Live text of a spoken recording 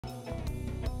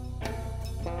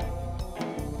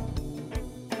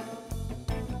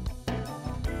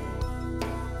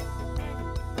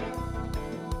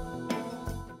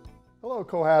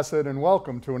Hello, Cohasset, and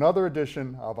welcome to another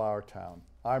edition of Our Town.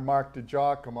 I'm Mark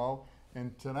DeGiacomo,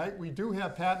 and tonight we do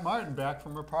have Pat Martin back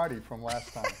from her party from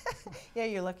last time. Yeah,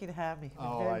 you're lucky to have me.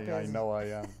 I know I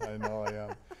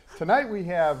am. Tonight we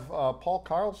have Paul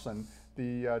Carlson,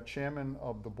 the chairman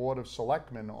of the Board of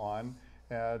Selectmen, on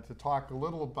to talk a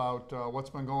little about what's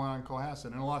been going on in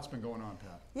Cohasset, and a lot's been going on,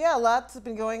 Pat. Yeah, lots has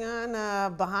been going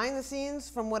on behind the scenes,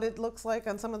 from what it looks like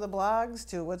on some of the blogs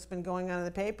to what's been going on in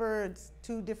the paper. It's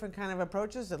two different kind of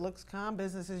approaches. It looks calm,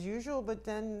 business as usual, but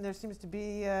then there seems to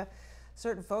be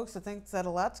certain folks that think that a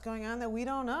lot's going on that we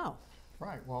don't know.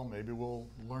 Right, well, maybe we'll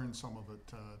learn some of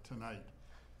it tonight.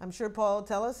 I'm sure Paul will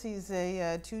tell us he's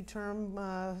a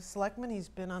two-term selectman. He's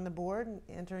been on the board,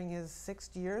 entering his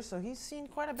 6th year, so he's seen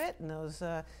quite a bit in those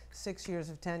 6 years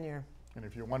of tenure. And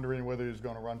if you're wondering whether he's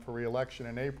going to run for re-election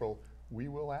in April, we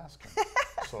will ask him.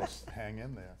 So hang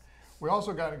in there. We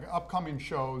also got upcoming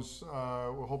shows.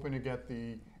 We're hoping to get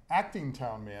the acting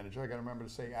town manager. I got to remember to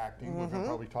say acting. We're going to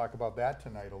probably talk about that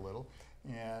tonight a little.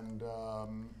 And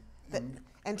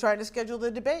trying to schedule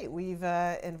the debate. We've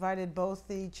invited both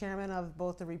the chairman of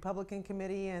both the Republican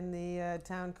Committee and the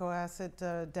Town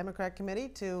Cohasset Democrat Committee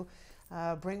to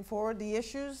bring forward the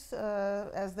issues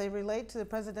as they relate to the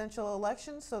presidential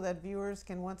election, so that viewers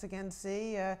can once again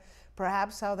see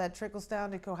perhaps how that trickles down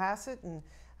to Cohasset and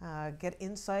get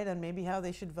insight on maybe how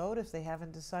they should vote if they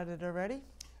haven't decided already.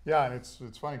 Yeah, and it's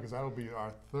funny because that'll be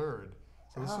our third.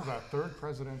 So this is our third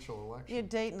presidential election. You're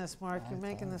dating us, Mark. You're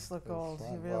making this look old.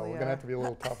 You really well, we're are. going to have to be a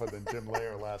little tougher than Jim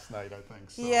Layer last night, I think.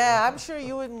 So. Yeah, I'm sure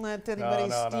you wouldn't let anybody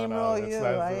steamroll you.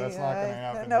 That's not going to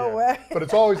happen No here. way. But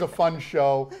it's always a fun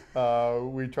show.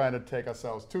 We try to take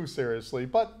ourselves too seriously.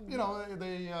 But, you know,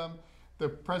 the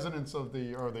presidents of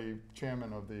or the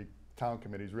chairman of the town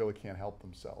committees really can't help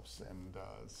themselves, and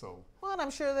so. Well, and I'm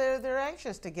sure they're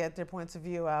anxious to get their points of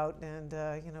view out and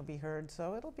be heard.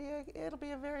 So it'll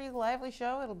be a very lively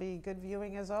show. It'll be good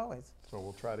viewing as always. So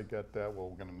we'll try to get that. Well,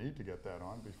 we're going to need to get that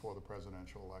on before the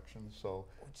presidential election. So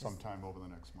sometime over the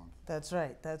next month. That's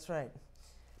right. That's right.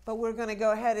 But we're going to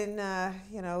go ahead and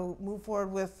move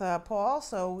forward with Paul.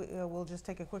 So we'll just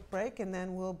take a quick break, and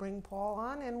then we'll bring Paul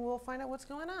on, and we'll find out what's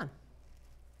going on.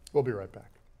 We'll be right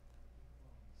back.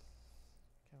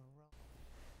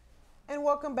 And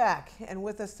welcome back. And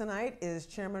with us tonight is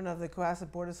Chairman of the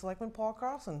Cohasset Board of Selectmen, Paul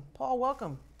Carlson. Paul,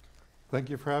 welcome. Thank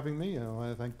you for having me. I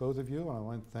want to thank both of you. And I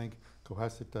want to thank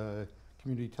Cohasset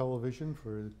Community Television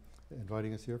for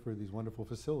inviting us here for these wonderful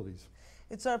facilities.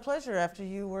 It's our pleasure, after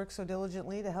you work so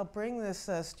diligently to help bring this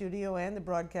studio and the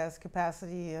broadcast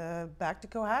capacity back to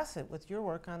Cohasset with your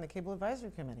work on the Cable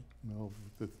Advisory Committee. Well,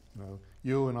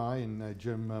 you and I and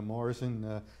Jim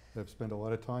Morrison have spent a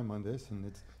lot of time on this, and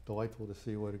it's delightful to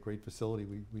see what a great facility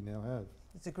we now have.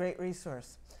 It's a great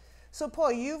resource. So,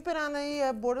 Paul, you've been on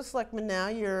the Board of Selectmen now.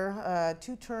 You're a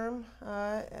two-term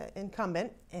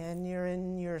incumbent, and you're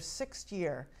in your 6th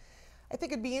year. I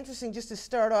think it'd be interesting just to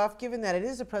start off, given that it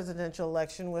is a presidential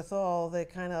election, with all the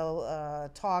kind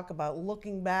of talk about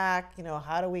looking back,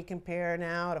 how do we compare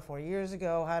now to 4 years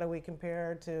ago? How do we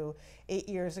compare to 8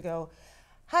 years ago?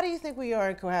 How do you think we are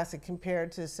in Cohasset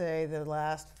compared to, say, the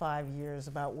last 5 years,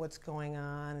 about what's going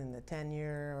on in the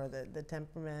tenure or the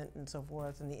temperament and so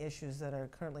forth, and the issues that are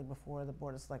currently before the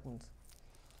Board of Selectmen?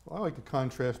 Well, I like to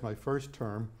contrast my first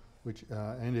term, which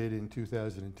ended in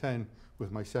 2010,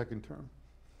 with my second term.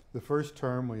 The first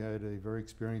term, we had a very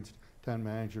experienced town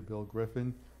manager, Bill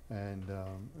Griffin, and a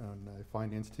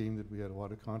finance team that we had a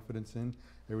lot of confidence in.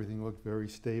 Everything looked very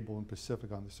stable and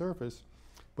pacific on the surface,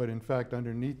 but in fact,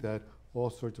 underneath that, all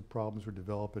sorts of problems were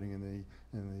developing, and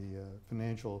the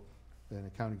financial and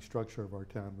accounting structure of our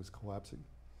town was collapsing.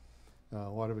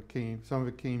 Some of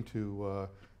it came to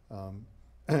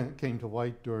came to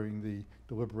light during the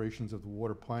deliberations of the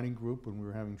water planning group, when we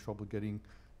were having trouble getting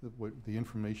the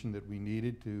information that we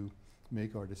needed to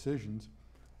make our decisions.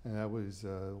 And that was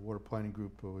the water planning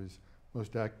group was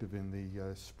most active in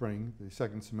the spring, the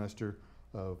second semester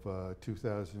of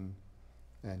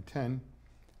 2010.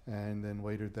 And then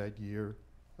later that year,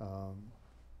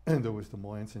 there was the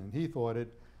Melanson and Heath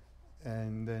audit.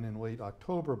 And then in late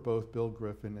October, both Bill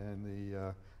Griffin and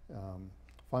the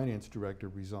finance director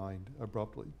resigned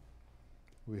abruptly.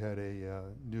 We had a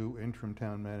new interim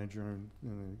town manager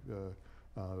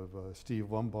Steve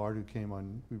Lombard, who came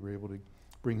on. We were able to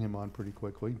bring him on pretty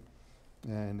quickly,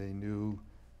 and a new,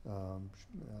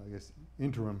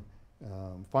 interim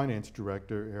finance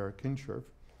director, Eric Kinshirf.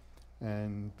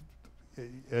 And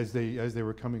as they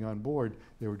were coming on board,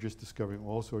 they were just discovering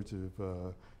all sorts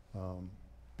of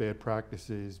bad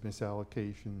practices,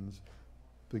 misallocations,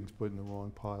 things put in the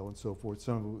wrong pile, and so forth.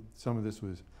 Some of this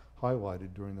was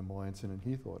highlighted during the Melanson and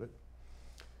Heath audit.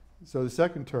 So the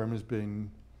second term has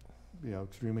been,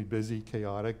 extremely busy,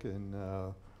 chaotic, and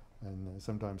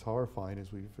sometimes horrifying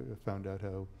as we've found out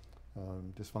how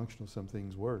dysfunctional some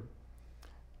things were.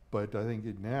 But I think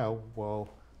now, while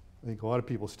I think a lot of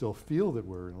people still feel that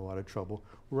we're in a lot of trouble,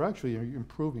 we're actually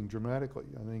improving dramatically.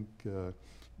 I think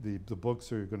the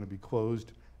books are going to be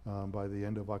closed by the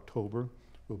end of October.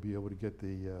 We'll be able to get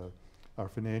our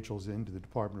financials into the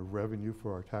Department of Revenue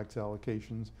for our tax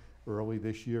allocations early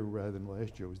this year rather than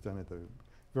last year. It was done at the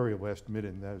very last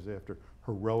minute, and that was after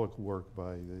heroic work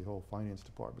by the whole finance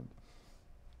department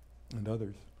and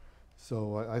others.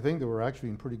 So I think that we're actually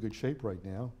in pretty good shape right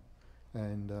now.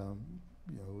 And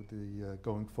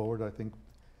going forward, I think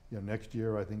next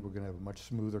year I think we're going to have a much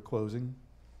smoother closing,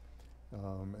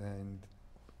 and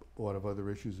a lot of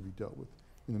other issues to be dealt with.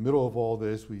 In the middle of all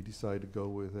this, we decided to go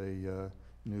with a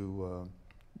new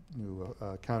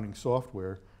accounting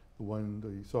software.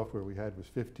 The software we had was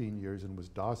 15 years and was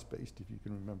DOS-based, if you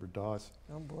can remember DOS.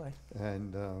 Oh boy.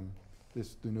 And the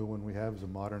new one we have is a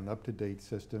modern, up-to-date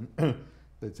system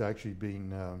that's actually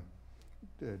being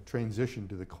transitioned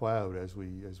to the cloud as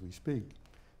we speak.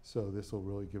 So this will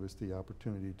really give us the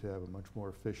opportunity to have a much more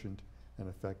efficient and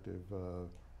effective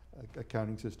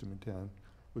accounting system in town,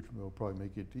 which will probably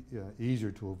make it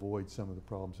easier to avoid some of the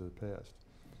problems of the past.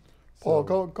 Paul,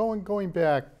 going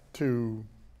back to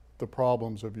the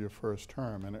problems of your first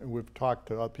term, and we've talked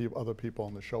to other people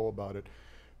on the show about it.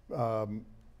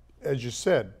 As you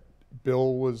said,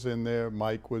 Bill was in there,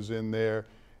 Mike was in there,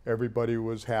 everybody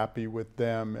was happy with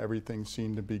them, everything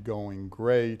seemed to be going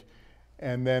great,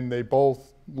 and then they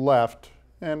both left,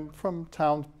 and from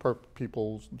town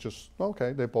people just,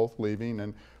 okay, they're both leaving,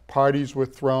 and parties were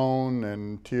thrown,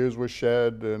 and tears were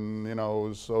shed, and it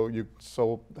was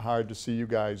so hard to see you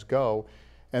guys go.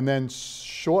 And then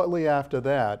shortly after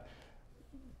that,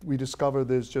 we discover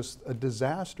there's just a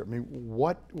disaster. I mean,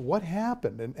 what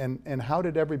happened, and how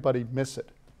did everybody miss it?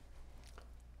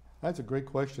 That's a great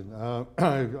question. I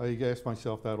ask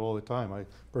myself that all the time. I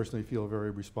personally feel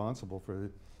very responsible for the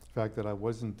fact that I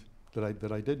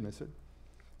did miss it.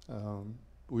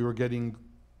 We were getting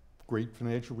great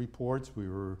financial reports. We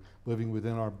were living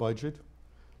within our budget.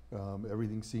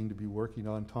 Everything seemed to be working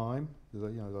on time. As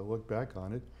I look back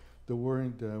on it, there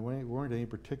weren't any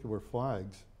particular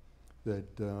flags that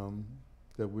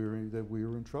we were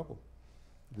in trouble.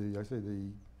 There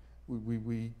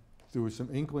were some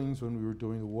inklings when we were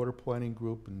doing the water planning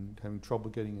group and having trouble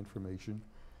getting information,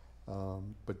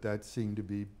 but that seemed to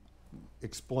be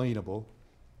explainable.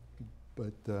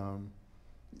 But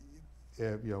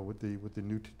with the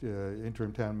new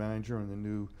interim town manager and the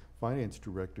new finance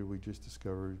director, we just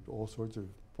discovered all sorts of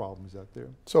problems out there.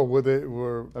 So we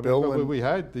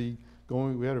had a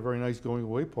very nice going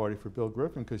away party for Bill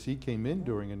Griffin because he came in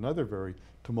during another very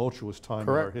tumultuous time in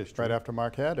our history. Right after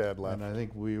Mark Haddad left. And I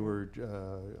think we were,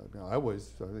 I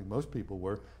think most people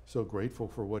were so grateful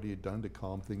for what he had done to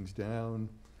calm things down,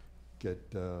 get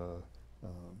us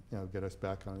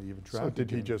back on the even track. So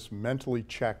did he just mentally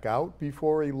check out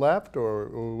before he left, or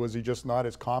was he just not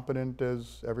as competent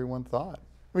as everyone thought?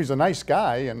 I mean, he's a nice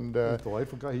guy, and he's a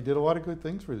delightful guy. He did a lot of good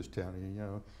things for this town. He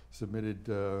submitted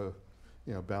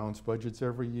balanced budgets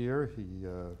every year.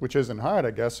 Which isn't hard,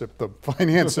 I guess, if the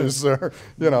finances are,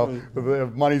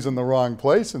 if money's in the wrong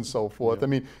place and so forth. Yeah. I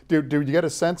mean, do you get a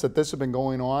sense that this had been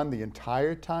going on the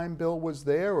entire time Bill was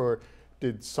there, or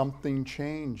did something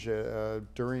change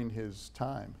during his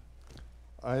time?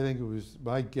 I think it was,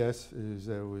 my guess is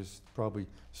that it was probably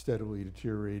steadily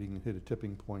deteriorating and hit a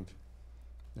tipping point.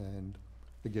 And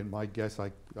again, my guess,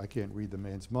 I can't read the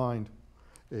man's mind,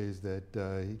 is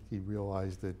that he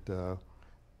realized that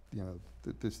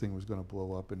that this thing was going to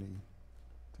blow up, and he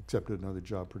accepted another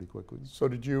job pretty quickly. So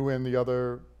did you and the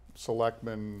other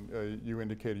selectmen, you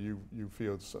indicated you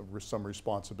feel some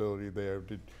responsibility there.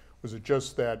 Was it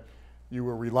just that you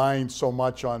were relying so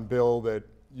much on Bill that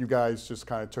you guys just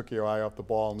kind of took your eye off the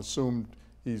ball and assumed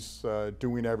he's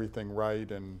doing everything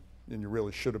right, and you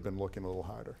really should have been looking a little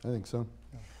harder? I think so.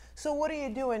 Yeah. So what are you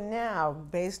doing now,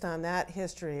 based on that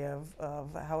history of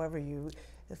however you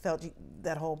felt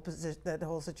that whole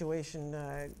situation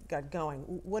got going?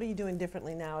 What are you doing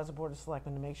differently now as a Board of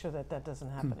Selectmen to make sure that that doesn't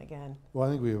happen again? Well,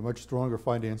 I think we have a much stronger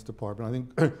finance department. I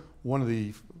think one of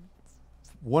the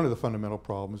fundamental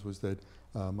problems was that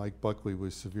Mike Buckley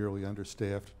was severely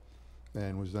understaffed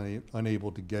and was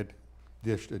unable to get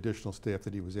the additional staff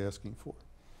that he was asking for.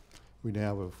 We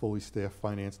now have a fully staffed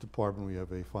finance department. We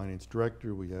have a finance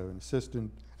director. We have an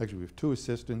assistant. Actually, we have two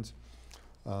assistants.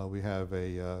 We have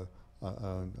a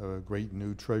great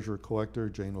new treasurer collector,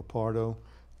 Jane Lopardo,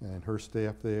 and her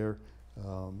staff there.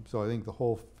 So I think the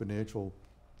whole financial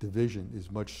division is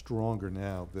much stronger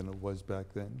now than it was back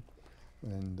then.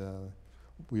 And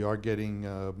we are getting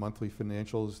monthly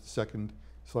financials. The second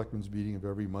selectmen's meeting of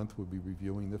every month will be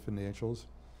reviewing the financials.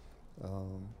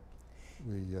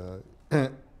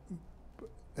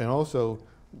 And also,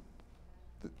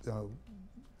 the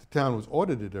town was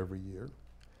audited every year.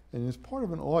 And as part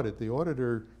of an audit, the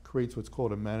auditor creates what's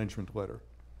called a management letter.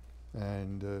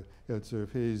 And it's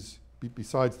of his,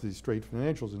 besides the straight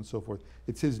financials and so forth,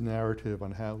 it's his narrative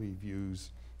on how he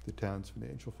views the town's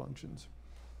financial functions.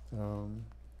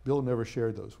 Bill never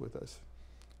shared those with us.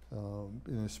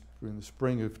 In the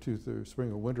spring or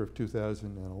winter of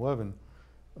 2011,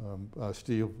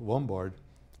 Steve Lombard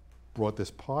brought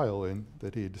this pile in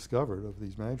that he had discovered of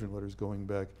these management letters going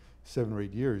back 7 or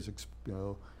 8 years,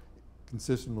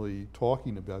 consistently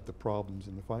talking about the problems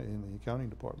in the accounting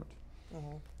department.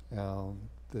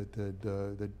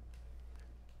 That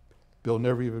Bill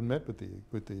never even met with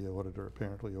the auditor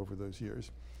apparently over those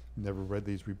years. Never read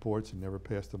these reports and never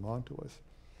passed them on to us.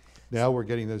 Now we're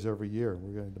getting those every year.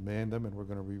 We're going to demand them and we're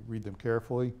going to read them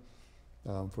carefully.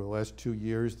 For the last 2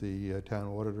 years, the town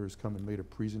auditor has come and made a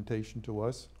presentation to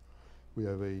us. We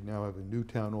now have a new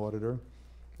town auditor,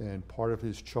 and part of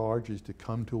his charge is to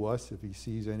come to us if he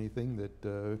sees anything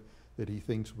that he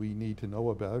thinks we need to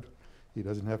know about. He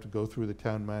doesn't have to go through the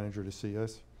town manager to see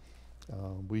us.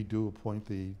 We do appoint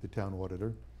the town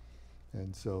auditor,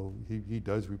 and so he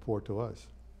does report to us.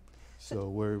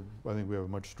 So I think we have a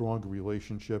much stronger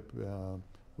relationship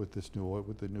with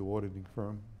the new auditing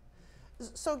firm.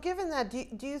 So given that,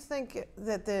 do you think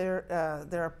that there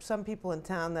are some people in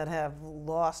town that have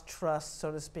lost trust,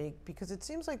 so to speak? Because it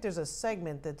seems like there's a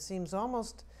segment that seems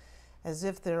almost as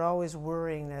if they're always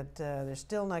worrying that they're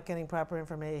still not getting proper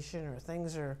information or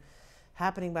things are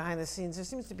happening behind the scenes. There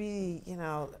seems to be,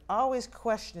 always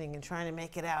questioning and trying to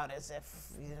make it out as if,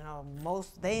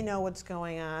 they know what's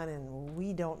going on and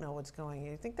we don't know what's going on.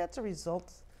 You think that's a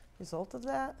result of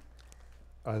that?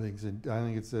 I think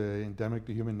it's endemic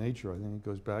to human nature. I think it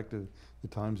goes back to the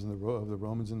times of the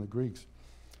Romans and the Greeks.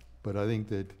 But I think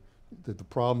that the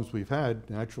problems we've had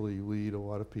naturally lead a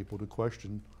lot of people to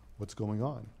question what's going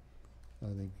on. I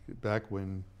think back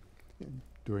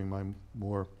during my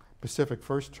more Pacific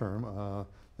first term, I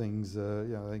think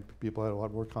people had a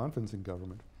lot more confidence in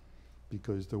government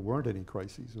because there weren't any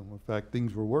crises. And in fact,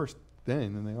 things were worse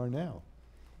then than they are now.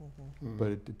 But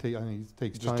I think it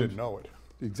takes time. Just didn't know it.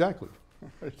 Exactly.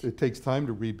 It takes time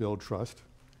to rebuild trust,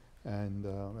 and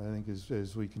I think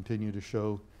as we continue to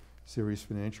show serious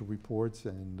financial reports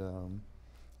and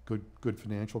good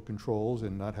financial controls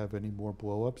and not have any more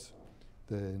blow-ups,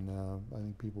 then I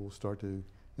think people will start to,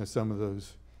 some of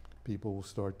those people will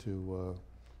start to,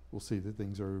 will see that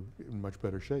things are in much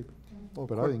better shape. Well,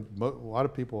 but I think a lot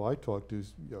of people I talk to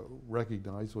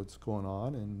recognize what's going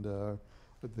on, and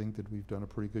I think that we've done a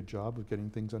pretty good job of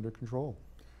getting things under control.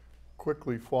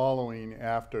 Quickly following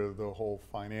after the whole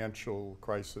financial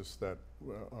crisis that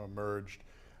emerged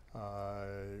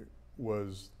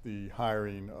was the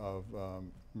hiring of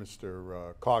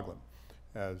Mr. Coughlin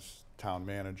as town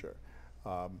manager,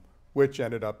 which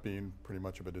ended up being pretty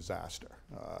much of a disaster,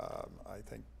 I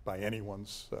think, by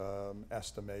anyone's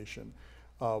estimation.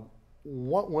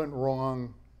 What went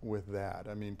wrong with that?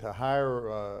 I mean, to hire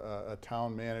a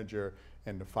town manager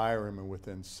and to fire him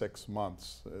within 6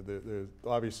 months, there's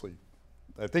obviously,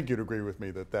 I think you'd agree with me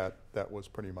that was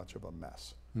pretty much of a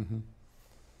mess.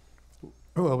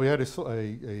 Well, we had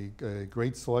a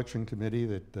great selection committee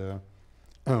that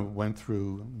went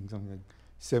through something like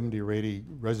 70 or 80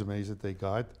 resumes that they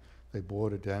got. They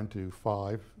boiled it down to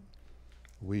 5.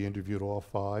 We interviewed all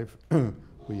 5.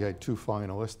 We had 2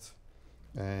 finalists,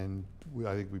 and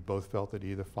I think we both felt that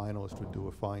either finalist would do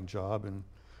a fine job. And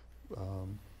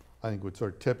I think what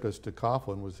sort of tipped us to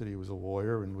Coughlin was that he was a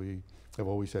lawyer, and we have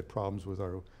always had problems with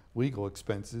our legal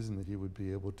expenses, and that he would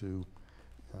be able to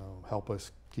help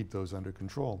us keep those under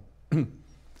control. I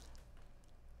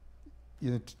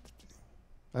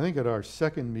think at our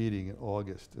second meeting in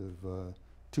August of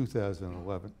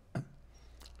 2011,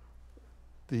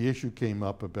 the issue came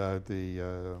up about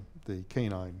the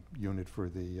canine unit for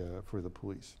the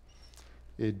police.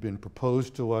 It had been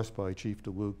proposed to us by Chief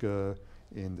DeLuca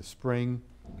in the spring.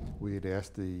 We had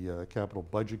asked the Capital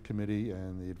Budget Committee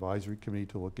and the Advisory Committee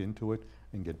to look into it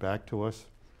and get back to us.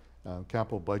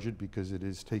 Capital Budget because it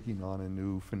is taking on a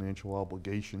new financial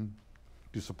obligation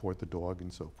to support the dog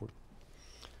and so forth.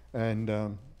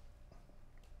 And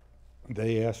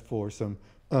they asked for some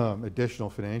additional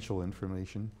financial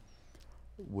information,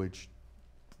 which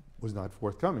was not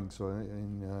forthcoming. So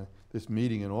in this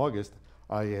meeting in August,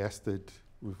 I asked that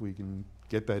if we can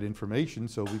get that information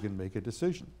so we can make a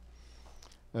decision.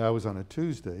 That was on a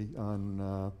Tuesday.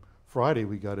 On Friday,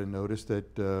 we got a notice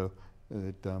that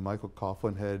Michael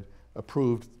Carlson had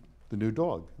approved the new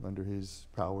dog under his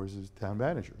powers as town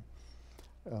manager.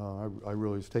 I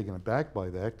really was taken aback by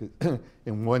that.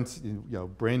 In one,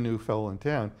 brand new fellow in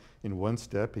town, in one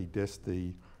step, he dissed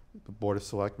the Board of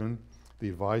Selectmen, the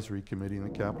Advisory Committee, and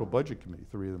the Capital Budget Committee,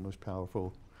 three of the most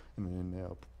powerful and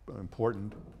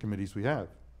important committees we have.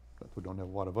 We don't have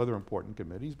a lot of other important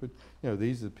committees, but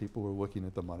these are the people who are looking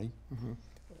at the money,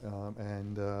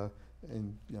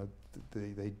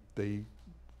 they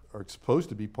are supposed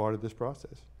to be part of this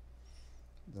process.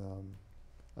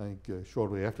 I think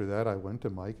shortly after that, I went to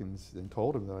Mike and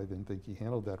told him that I didn't think he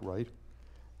handled that right.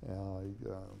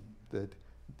 That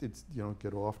it's you don't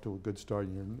get off to a good start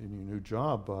in your new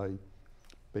job by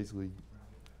basically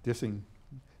dissing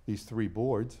these three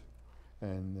boards.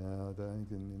 And I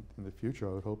think in the future,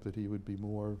 I would hope that he would be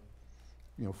more,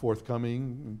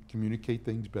 forthcoming, and communicate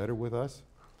things better with us,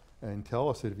 and tell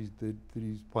us that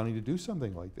he's planning to do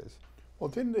something like this. Well,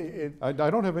 didn't they? I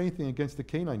don't have anything against the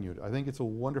canine unit. I think it's a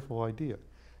wonderful idea.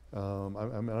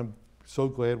 I'm so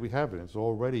glad we have it. It's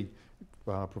already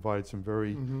provided some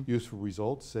very useful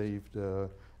results, saved,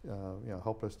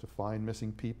 helped us to find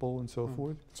missing people and so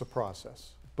forth. It's a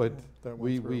process. But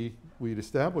we'd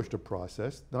established a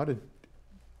process, not a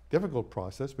difficult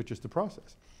process, but just a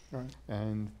process. Right.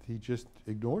 And he just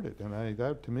ignored it. And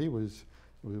that to me was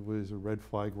a red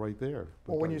flag right there.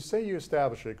 Well, when you say you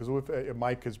establish it, because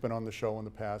Mike has been on the show in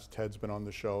the past, Ted's been on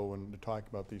the show, and talking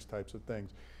about these types of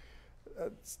things.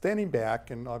 Standing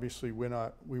back, and obviously we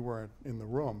weren't in the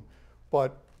room,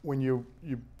 but when you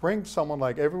bring someone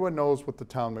like, everyone knows what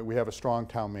we have a strong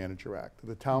town manager act.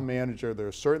 The town manager, there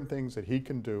are certain things that he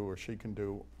can do or she can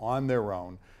do on their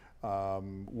own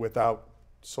without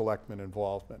selectmen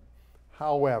involvement.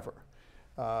 However,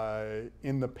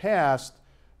 in the past,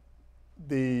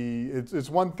 it's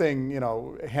one thing,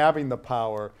 having the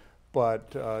power,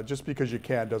 but just because you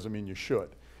can doesn't mean you should.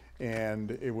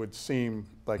 And it would seem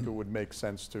like it would make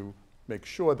sense to make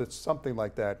sure that something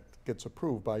like that gets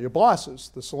approved by your bosses,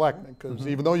 the selectmen, because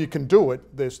even though you can do it,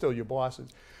 they're still your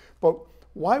bosses. But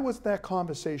why was that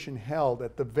conversation held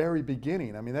at the very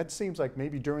beginning? I mean, that seems like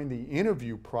maybe during the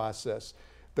interview process,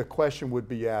 the question would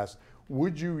be asked,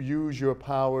 would you use your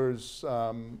powers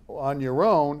on your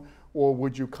own, or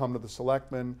would you come to the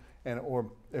selectmen, or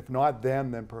if not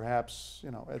then perhaps,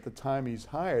 at the time he's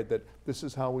hired, that this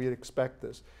is how we expect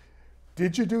this.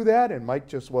 Did you do that and Mike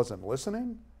just wasn't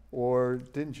listening, or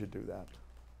didn't you do that?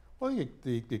 Well,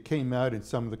 it came out in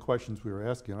some of the questions we were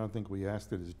asking. I don't think we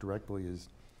asked it as directly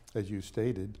as you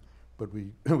stated, but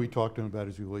we talked to him about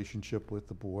his relationship with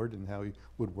the board and how he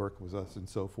would work with us and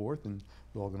so forth, and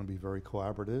we're all going to be very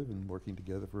collaborative and working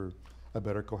together for a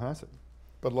better Cohasset.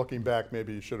 But looking back,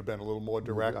 maybe you should have been a little more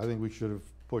direct. I think we should have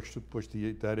pushed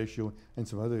that issue and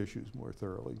some other issues more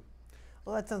thoroughly.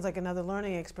 Well, that sounds like another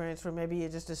learning experience where maybe you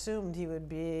just assumed he would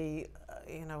be,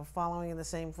 following in the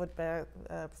same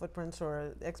footprints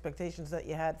or expectations that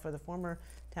you had for the former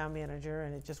town manager,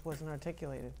 and it just wasn't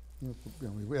articulated.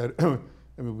 We had,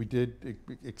 we did,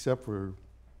 except for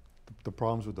the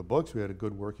problems with the books, we had a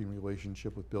good working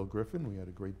relationship with Bill Griffin. We had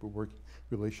a great working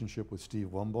relationship with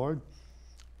Steve Lombard.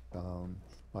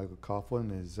 Michael Carlson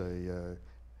is a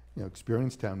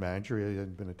experienced town manager. He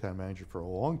hadn't been a town manager for a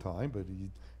long time, but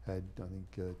he had, I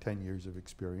think, 10 years of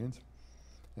experience.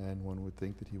 And one would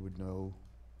think that he would know,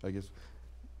 I guess,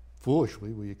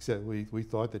 foolishly, we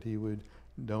thought that he would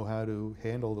know how to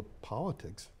handle the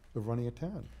politics of running a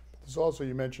town. There's also,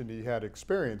 you mentioned he had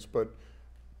experience, but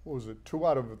what was it, 2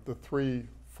 out of the 3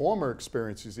 former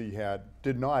experiences he had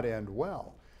did not end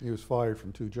well. He was fired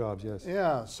from 2 jobs, yes.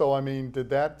 Yeah, so I mean, did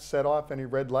that set off any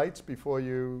red lights before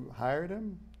you hired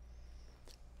him?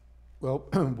 Well,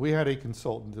 we had a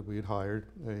consultant that we had hired,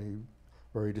 a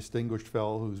very distinguished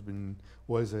fellow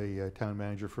was a town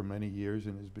manager for many years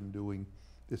and has been doing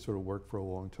this sort of work for a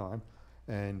long time.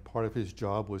 And part of his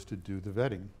job was to do the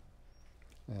vetting.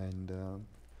 And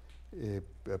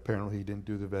apparently he didn't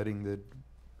do the vetting that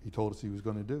he told us he was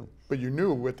going to do. But you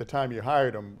knew at the time you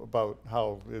hired him about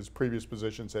how his previous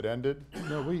positions had ended?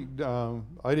 No,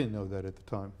 I didn't know that at the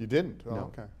time. You didn't? Oh,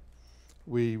 no. Okay.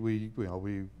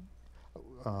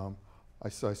 I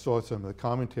saw some of the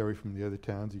commentary from the other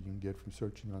towns you can get from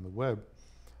searching on the web,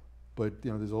 but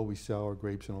there's always sour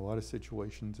grapes in a lot of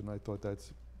situations, and I thought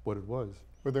that's what it was.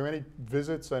 Were there any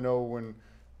visits? I know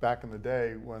back in the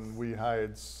day when we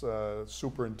hired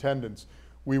superintendents,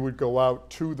 we would go out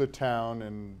to the town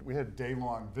and we had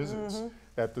day-long visits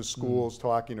at the schools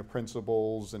talking to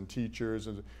principals and teachers.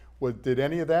 And did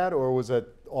any of that, or was it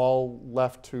all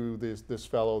left to this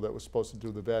fellow that was supposed to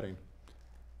do the vetting?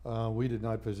 We did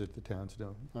not visit the towns,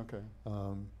 no. Okay.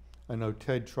 I know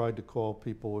Ted tried to call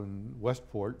people in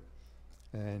Westport,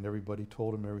 and everybody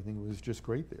told him everything was just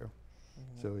great there.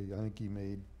 So I think he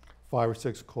made 5 or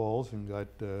 6 calls and got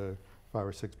 5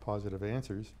 or 6 positive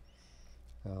answers.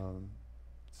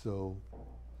 So,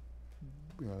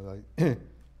 you know,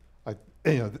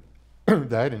 you know,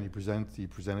 that, and he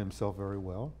presented himself very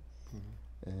well,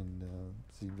 and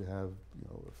seemed to have, you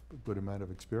know, a good amount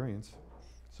of experience.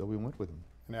 So we went with him.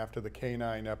 And after the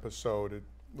canine episode, it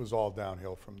was all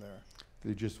downhill from there.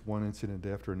 They just one incident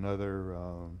after another.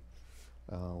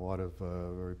 A lot of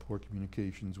very poor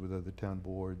communications with other town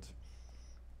boards.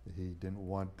 He didn't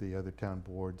want the other town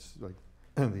boards, like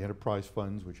the enterprise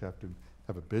funds, which have to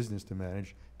have a business to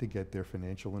manage, to get their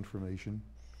financial information.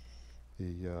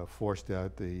 He forced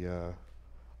out the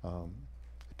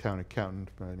town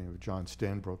accountant by the name of John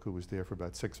Stanbrook, who was there for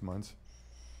about 6 months.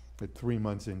 At 3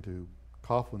 months into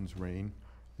Coughlin's reign,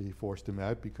 he forced him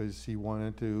out because he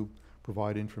wanted to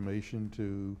provide information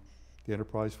to the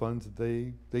enterprise funds that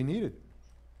they needed.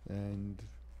 And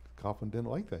Carlson didn't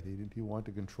like that. He wanted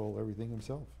to control everything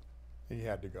himself. He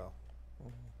had to go.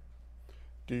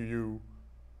 Do you,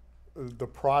 the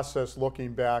process,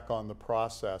 looking back on the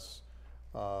process,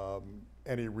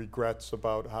 any regrets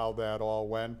about how that all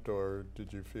went, or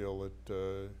did you feel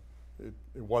it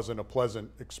wasn't a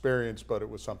pleasant experience, but it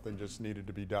was something just needed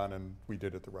to be done and we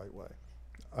did it the right way?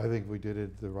 I think we did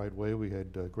it the right way. We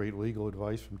had great legal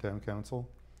advice from town council.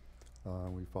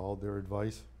 We followed their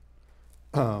advice.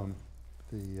 And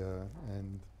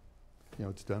you know,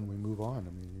 it's done, we move on.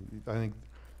 I mean, I think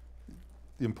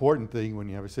the important thing when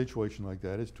you have a situation like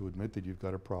that is to admit that you've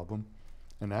got a problem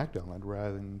and act on it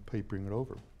rather than papering it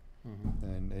over.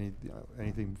 And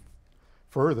anything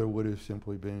further would have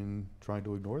simply been trying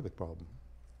to ignore the problem.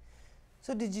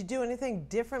 So did you do anything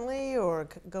differently or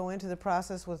go into the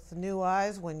process with new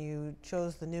eyes when you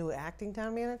chose the new acting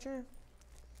town manager?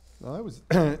 Well, that was,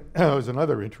 that was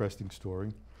another interesting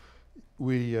story.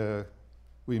 We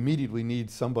immediately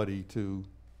need somebody to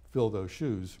fill those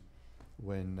shoes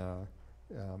when,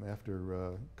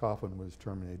 after Coughlin was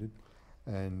terminated.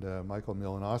 And Michael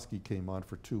Milanowski came on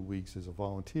for 2 weeks as a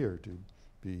volunteer to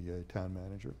be a town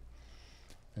manager.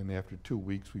 And after 2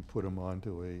 weeks, we put him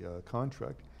onto a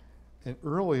contract. And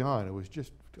early on, it was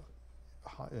just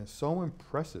so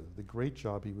impressive, the great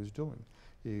job he was doing.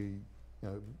 He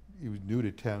was new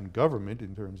to town government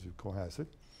in terms of Cohasset,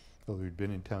 although he'd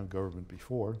been in town government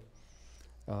before.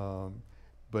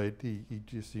 But he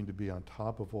just seemed to be on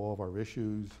top of all of our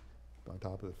issues, on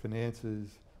top of the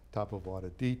finances, top of a lot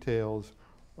of details.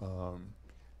 A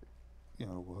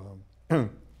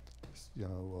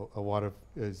lot of,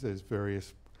 as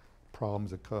various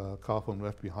problems that Coughlin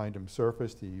left behind him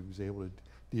surfaced, he was able to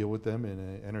deal with them in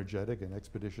an energetic and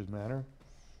expeditious manner.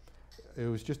 It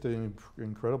was just an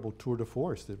incredible tour de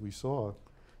force that we saw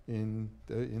in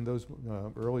those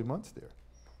early months there.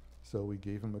 So we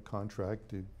gave him a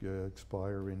contract to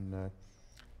expire in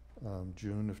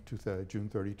June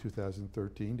 30,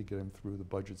 2013, to get him through the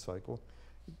budget cycle.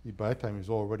 By that time, he was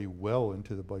already well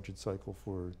into the budget cycle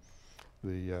for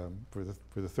the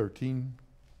 13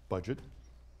 budget.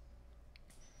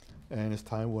 And as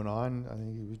time went on, I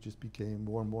think it just became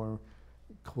more and more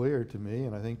clear to me,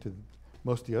 and I think to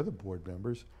most of the other board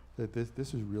members, that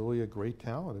this is really a great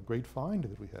talent, a great find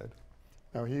that we had.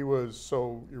 Now he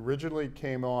originally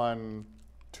came on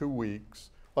 2 weeks.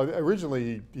 Well,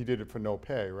 originally he did it for no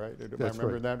pay, right? Am I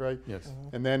remembering that right? Yes.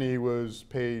 And then he was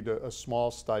paid a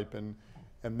small stipend,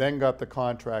 and then got the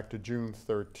contract to June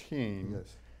 13.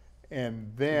 Yes. And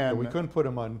then we couldn't put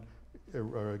him on,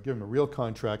 or give him a real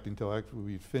contract until actually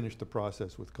we finished the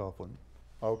process with Coughlin.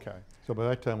 Okay. So by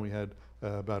that time we had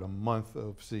about a month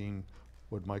of seeing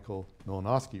what Michael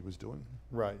Milanowski was doing.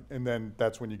 Right, and then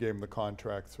that's when you gave him the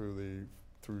contract through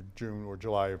June or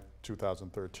July of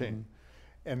 2013.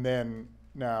 And then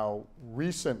now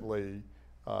recently,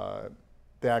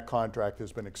 that contract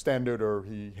has been extended, or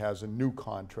he has a new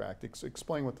contract.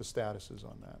 Explain what the status is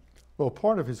on that. Well,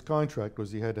 part of his contract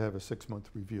was he had to have a 6-month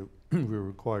review. We were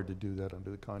required to do that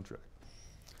under the contract.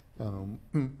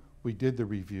 We did the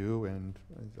review, and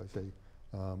as I say,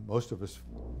 most of us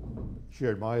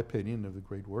shared my opinion of the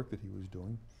great work that he was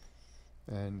doing.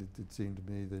 And it seemed to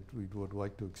me that we would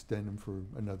like to extend him for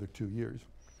another 2 years,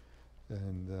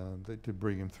 and to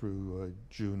bring him through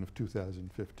June of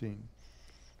 2015.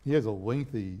 He has a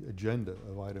lengthy agenda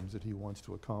of items that he wants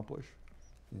to accomplish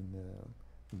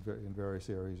in various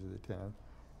areas of the town,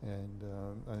 and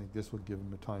I think this would give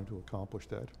him the time to accomplish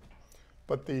that.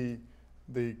 But the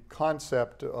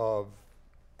concept of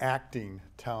acting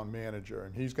town manager,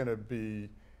 and he's going to be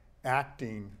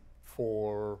acting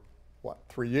for what,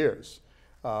 3 years.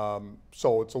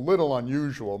 So it's a little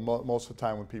unusual. Most of the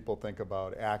time when people think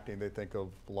about acting, they think of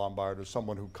Lombard as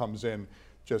someone who comes in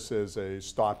just as a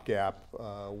stopgap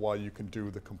while you can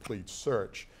do the complete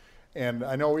search. And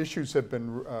I know issues have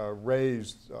been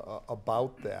raised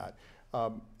about that.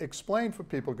 Explain for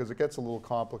people, because it gets a little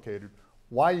complicated,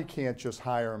 why you can't just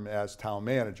hire him as town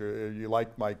manager. You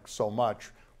like Mike so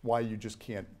much, why you just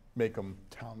can't make him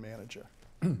town manager.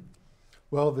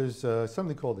 Well, there's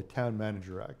something called the Town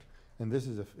Manager Act, and this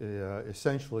is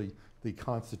essentially the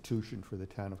constitution for the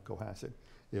town of Cohasset.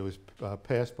 It was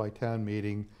passed by town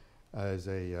meeting as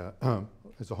a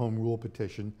home rule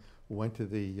petition, went to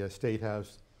the State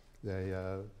House,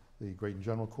 the Great and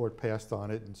General Court passed on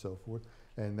it and so forth,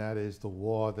 and that is the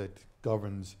law that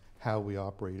governs how we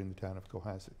operate in the town of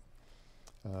Cohasset.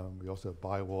 We also have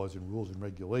bylaws and rules and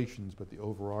regulations, but the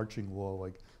overarching law,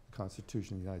 like the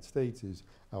Constitution of the United States, is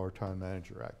our Town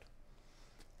Manager Act.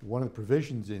 One of the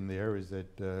provisions in there is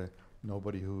that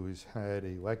nobody who has had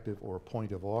elective or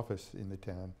appointive office in the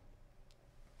town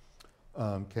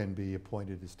can be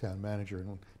appointed as town manager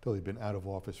until they've been out of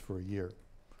office for a year.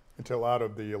 Until out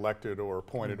of the elected or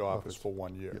appointed office for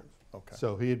 1 year. Yes. Okay.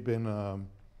 So he had been,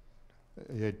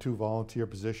 he had 2 volunteer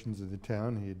positions in the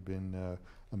town. He had been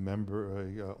a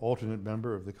member, alternate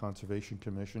member of the Conservation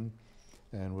Commission,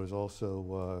 and was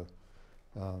also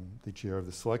the chair of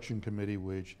the Selection Committee,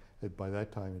 which by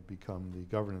that time had become the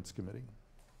Governance Committee.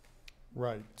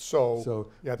 Right.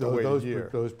 So you have to wait a year.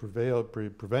 Those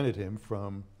prevented him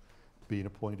from being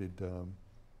appointed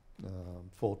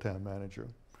full town manager.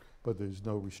 But there's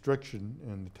no restriction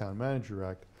in the Town Manager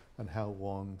Act on how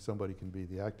long somebody can be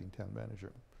the acting town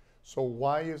manager. So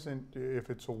why isn't,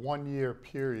 if it's a 1-year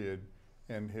period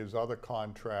and his other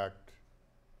contract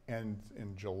ends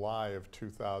in July of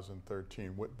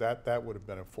 2013, that would have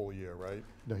been a full year, right?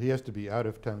 No, he has to be out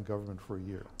of town government for a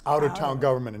year. Out of town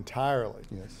government entirely?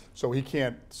 Yes. So he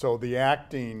can't, so the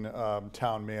acting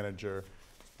town manager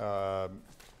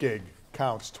gig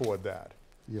counts toward that?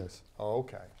 Yes. Oh,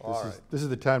 okay, all right. This is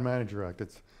the Town Manager Act.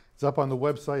 It's up on the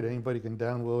website. Anybody can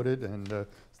download it and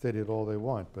state it all they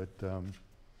want, but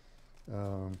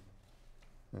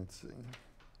let's see.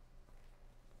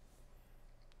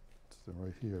 It's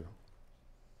right here.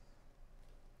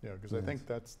 Yeah, because Yes. I think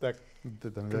that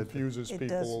That confuses It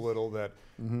people does. a little, that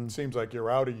Mhm. it seems like you're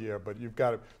out a year, but you've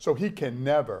got to, so he can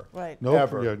never, Right. No,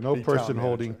 ever no be person town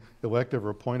holding manager. elective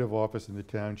or appointive office in the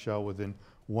town shall, within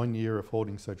 1 year of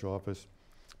holding such office,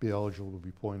 be eligible to be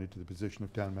appointed to the position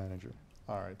of town manager.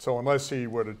 All right, so unless he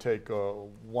were to take a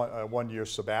 1-year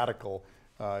sabbatical,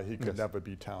 he could Yes. never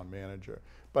be town manager.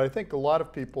 But I think a lot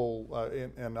of people,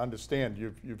 and understand,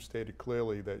 you've stated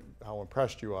clearly that how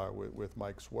impressed you are with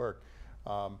Mike's work,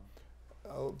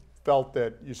 felt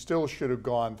that you still should have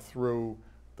gone through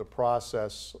the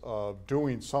process of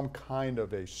doing some kind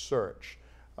of a search.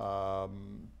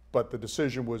 But the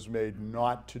decision was made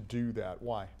not to do that.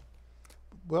 Why?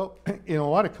 Well, in a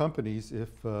lot of companies,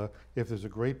 if there's a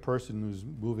great person who's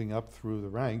moving up through the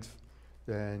ranks,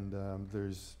 and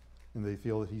they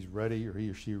feel that he's ready, or he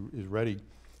or she is ready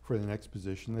for the next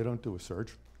position, they don't do a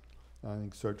search. I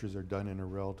think searches are done in a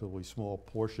relatively small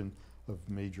portion of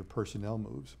major personnel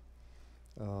moves.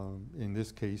 In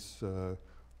this case,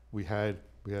 we had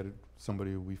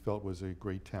somebody who we felt was a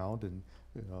great talent and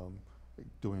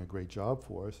doing a great job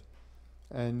for us.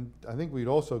 And I think we'd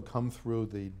also come through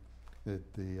the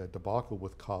debacle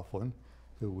with Carlson,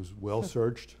 who was well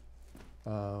searched.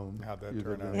 How'd that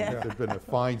turn out? Yeah. There'd been a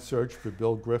fine search for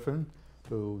Bill Griffin,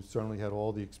 who certainly had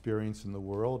all the experience in the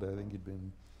world. I think he'd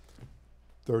been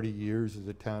 30 years as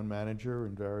a town manager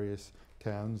in various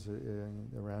towns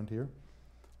around here.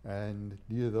 And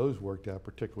neither of those worked out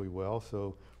particularly well.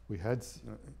 So we had,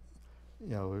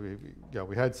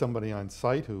 we had somebody on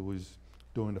site who was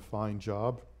doing a fine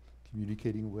job,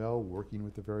 communicating well, working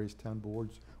with the various town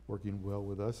boards, working well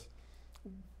with us.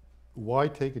 Why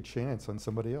take a chance on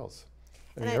somebody else?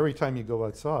 I mean, every time you go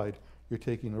outside, you're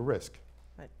taking a risk.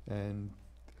 Right. And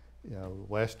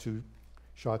last 2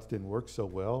 shots didn't work so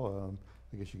well.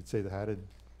 I guess you could say the Hatted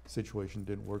situation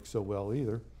didn't work so well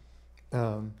either.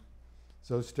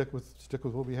 So stick with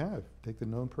what we have. Take the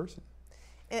known person.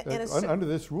 Under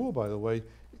this rule, by the way,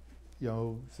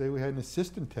 say we had an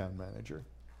assistant town manager,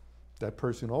 that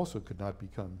person also could not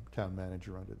become town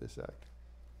manager under this act.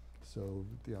 So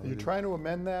Are you trying to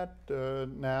amend that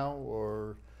now,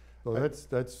 or? Well,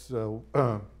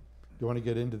 you want to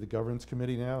get into the governance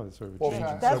committee now? It's sort of a Well, change.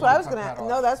 Pat- That's So what I we was cut going that to. off.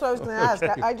 No, that's what I was going to ask.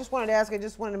 I just wanted to ask. I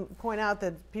just wanted to point out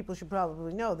that people should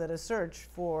probably know that a search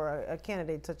for a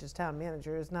candidate such as town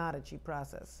manager is not a cheap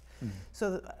process.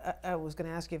 So I was going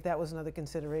to ask you if that was another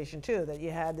consideration too. That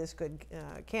you had this good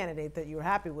candidate that you were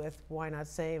happy with. Why not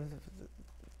save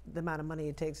the amount of money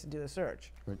it takes to do a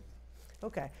search? Right.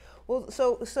 Okay. Well,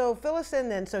 so fill us in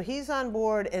then. So he's on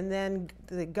board, and then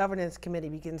the governance committee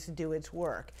begins to do its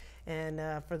work. And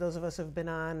for those of us who've been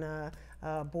on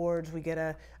boards, we get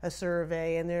a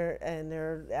survey, and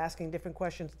they're asking different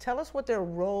questions. Tell us what their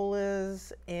role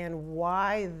is and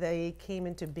why they came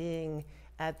into being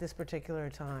at this particular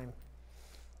time.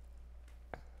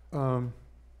 I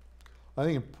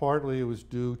think partly it was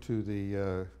due to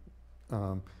the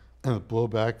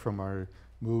blowback from our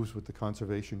moves with the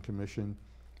Conservation Commission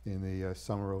in the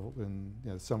summer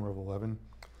of 11.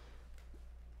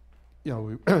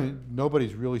 You know,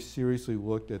 nobody's really seriously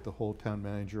looked at the whole Town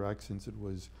Manager Act since it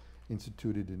was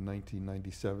instituted in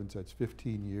 1997, so that's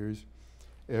 15 years.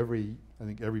 I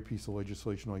think every piece of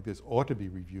legislation like this ought to be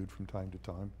reviewed from time to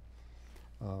time.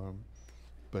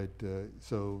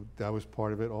 So that was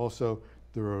part of it. Also,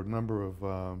 there are a number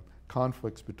of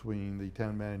conflicts between the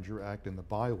Town Manager Act and the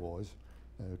bylaws.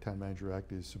 The Town Manager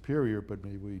Act is superior, but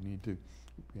maybe we need to,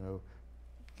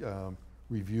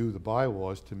 review the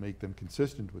bylaws to make them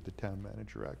consistent with the Town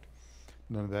Manager Act.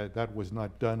 None of that was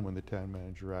not done when the Town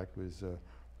Manager Act was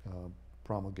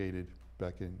promulgated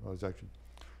back in, well, it was actually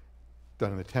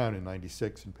done in the town in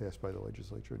 96 and passed by the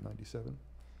legislature in 97.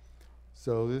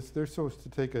 So they're supposed to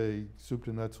take a soup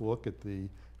to nuts look at the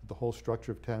whole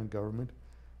structure of town government.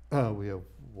 We have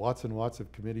lots and lots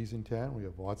of committees in town. We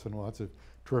have lots and lots of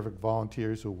terrific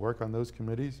volunteers who work on those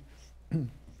committees.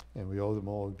 And we owe them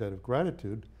all a debt of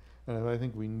gratitude. And I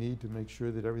think we need to make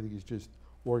sure that everything is just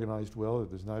organized well, that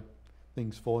there's not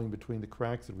things falling between the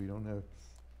cracks, that we don't have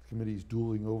committees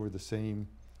dueling over the same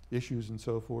issues and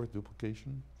so forth,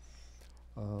 duplication.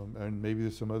 And maybe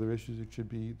there's some other issues that should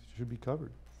be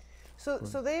covered. So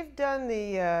they've done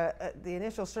the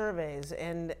initial surveys,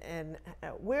 and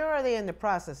where are they in the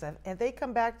process? Have they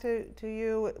come back to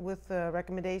you with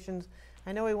recommendations?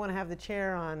 I know we want to have the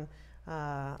chair on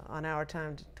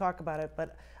OurTown to talk about it,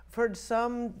 but I've heard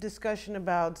some discussion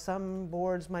about some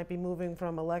boards might be moving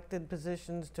from elected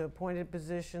positions to appointed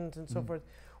positions and so forth.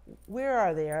 Where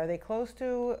are they? Are they close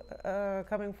to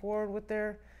coming forward with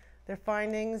their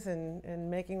findings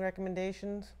and making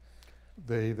recommendations?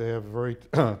 They have a very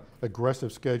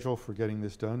aggressive schedule for getting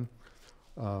this done.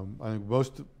 I think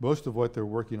most of what they're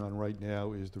working on right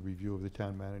now is the review of the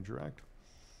Town Manager Act.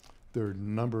 There are a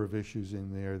number of issues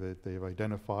in there that they've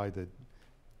identified that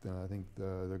I think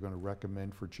they're going to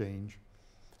recommend for change.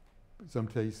 Some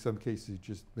cases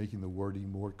just making the wording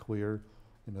more clear.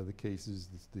 In other cases,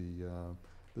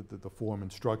 the form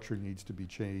and structure needs to be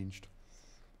changed.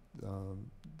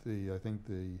 I'm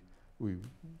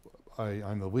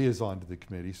the liaison to the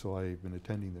committee, so I've been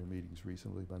attending their meetings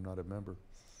recently, but I'm not a member.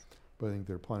 But I think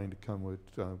they're planning to come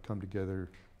together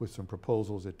with some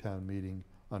proposals at town meeting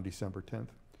on December 10th.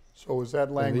 So is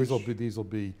that language? These will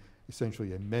be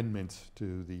essentially amendments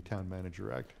to the Town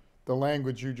Manager Act. The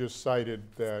language you just cited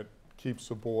that keeps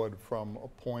the board from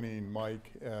appointing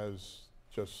Mike as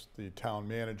just the town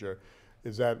manager,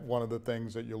 is that one of the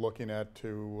things that you're looking at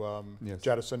to Yes.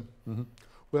 jettison? Mm-hmm.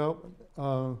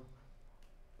 Well,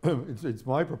 it's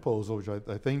my proposal, which I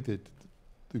think that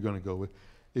they're going to go with,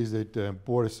 is that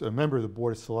a member of the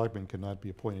Board of Selectmen cannot be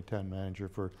appointed town manager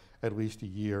for at least a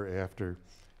year after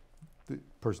the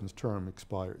person's term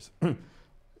expires. I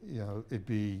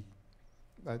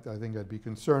think I'd be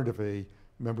concerned if a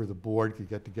member of the board could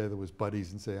get together with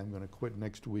buddies and say, I'm going to quit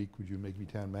next week, would you make me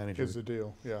town manager? Here's the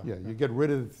deal, yeah. Yeah, you get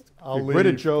rid of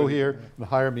leave, Joe but- here and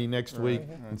hire me next Right, week,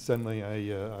 right. and suddenly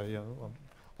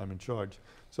I'm in charge.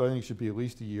 So I think it should be at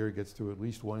least a year, it gets through at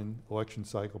least one election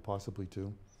cycle, possibly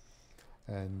two.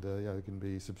 And there can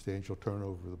be substantial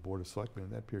turnover of the Board of Selectmen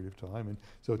in that period of time. And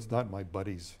so it's not my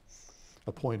buddies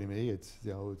appointing me, it's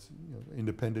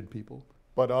independent people.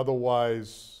 But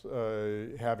otherwise,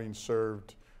 having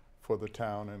served for the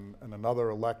town in another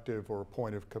elective or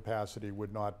appointive capacity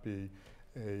would not be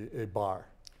a bar.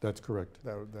 That's correct.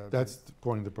 That- That's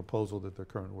according to the proposal that they're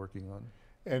currently working on.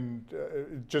 And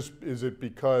is it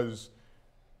because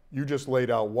you just laid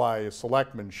out why a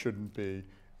selectman shouldn't be,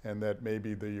 and that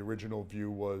maybe the original view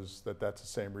was that that's the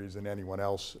same reason anyone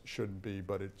else shouldn't be,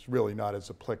 but it's really not as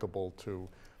applicable to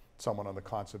someone on the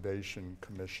Conservation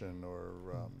Commission or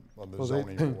on the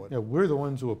zoning board? Yeah, we're the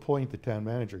ones who appoint the town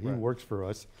manager. He Right. works for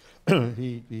us.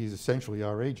 He's essentially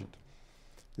our agent.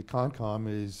 the Concom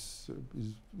is,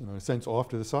 in a sense, off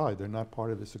to the side. They're not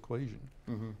part of this equation.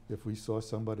 Mm-hmm. If we saw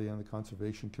somebody on the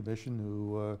Conservation Commission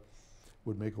who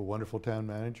would make a wonderful town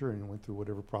manager and went through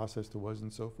whatever process there was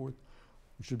and so forth,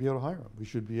 we should be able to hire them. We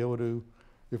should be able to,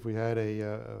 if we had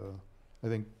I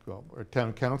think, well, our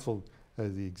town council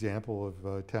has the example of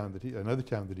another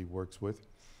town that he works with,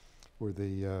 where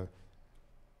they've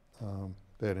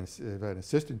had an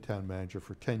assistant town manager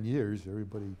for 10 years.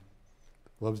 Everybody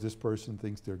loves this person,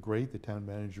 thinks they're great. The town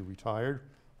manager retired,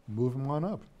 move them on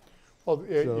up. Well,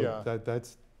 So yeah.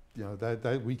 that's,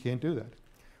 that we can't do that.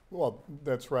 Well,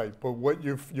 that's right. But what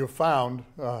you've found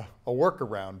a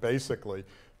workaround, basically,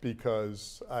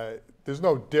 because there's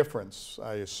no difference,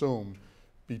 I assume,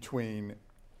 between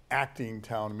acting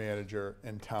town manager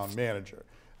and town manager.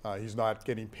 He's not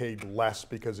getting paid less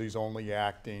because he's only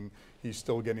acting. He's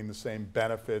still getting the same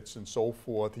benefits and so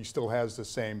forth. He still has the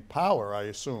same power, I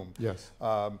assume. Yes.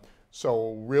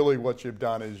 So really what you've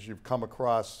done is you've come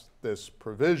across this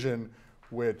provision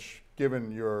which,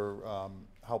 given your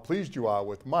how pleased you are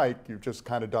with Mike, you've just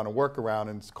kind of done a workaround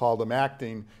and called him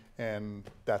acting, and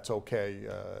that's okay,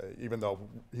 even though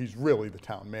he's really the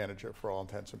town manager for all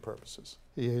intents and purposes.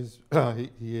 He is.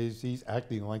 He's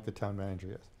acting like the town manager.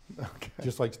 Yes. Okay.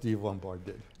 Just like Steve Lombard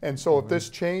did. And so if this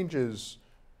changes,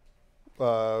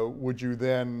 would you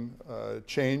then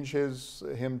change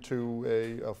him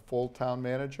to a full town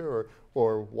manager,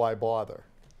 or why bother?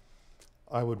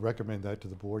 I would recommend that to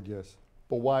the board, yes.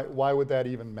 But why would that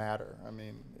even matter? I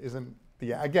mean, isn't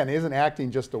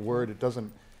acting just a word? It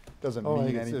doesn't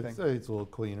mean anything. It's a little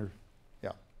cleaner.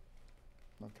 Yeah.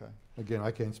 Okay. Again,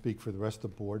 I can't speak for the rest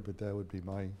of the board, but that would be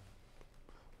that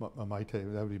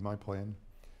would be my plan.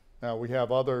 Now, we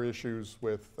have other issues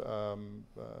with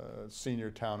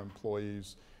senior town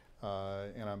employees,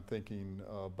 and I'm thinking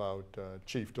about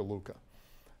Chief DeLuca.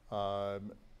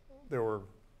 There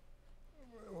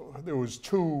was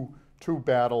two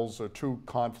battles or two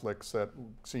conflicts that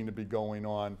seem to be going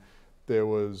on. There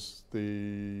was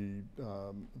the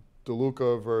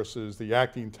DeLuca versus the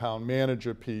acting town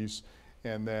manager piece,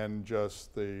 and then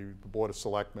just the Board of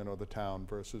Selectmen or the town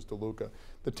versus DeLuca.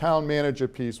 The town manager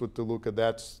piece with DeLuca,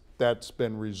 that's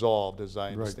been resolved, as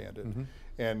I understand it. Mm-hmm.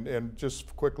 And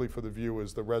just quickly for the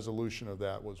viewers, the resolution of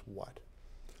that was what?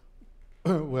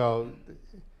 Well,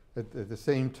 at the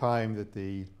same time that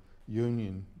the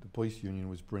police union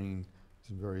was bringing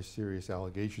some very serious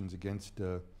allegations against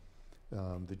the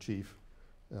chief,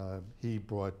 he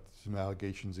brought some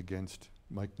allegations against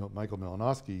Michael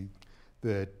Malinowski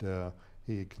that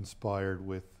he had conspired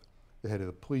with the head of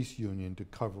the police union to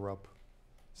cover up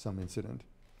some incident.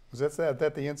 Was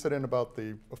that the incident about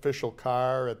the official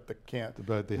car at the camp?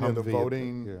 About the near Humvee. the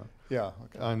voting? Yeah. Yeah,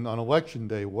 okay. On election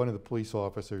day, one of the police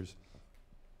officers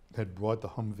had brought the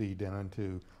Humvee down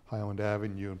to Highland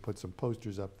Avenue and put some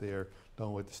posters up there,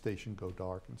 don't let the station go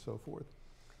dark and so forth.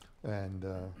 And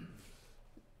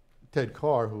Ted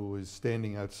Carr, who was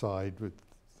standing outside with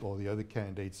all the other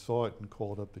candidates, saw it and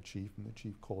called up the chief, and the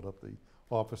chief called up the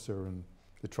officer, and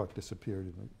the truck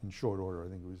disappeared in short order. I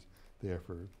think it was there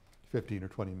for 15 or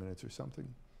 20 minutes or something.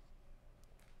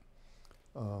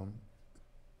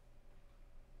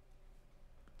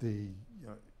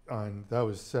 That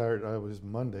was Saturday.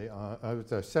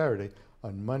 Saturday.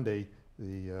 On Monday,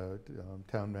 the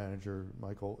town manager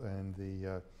Michael and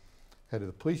the head of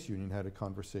the police union had a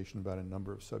conversation about a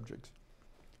number of subjects,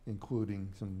 including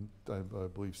some, I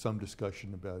believe, some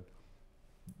discussion about,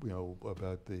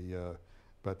 about the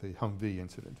Humvee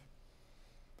incident.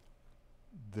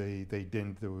 They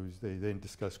didn't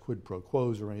discuss quid pro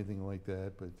quos or anything like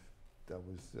that, but that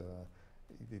was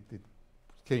it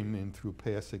came in through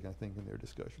passing, I think, in their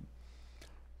discussion.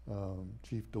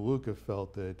 Chief DeLuca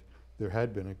felt that there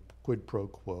had been a quid pro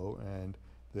quo and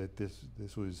that this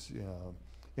was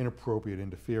inappropriate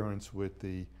interference with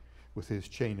his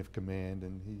chain of command,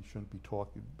 and he shouldn't be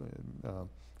talking.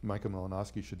 Michael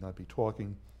Malinowski should not be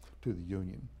talking to the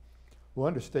union. Well,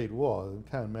 under state law, the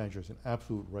town manager has an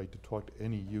absolute right to talk to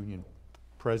any union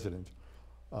president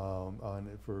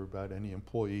for about any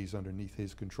employees underneath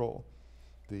his control.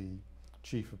 The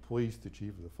chief of police, the chief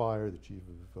of the fire, the chief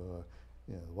of the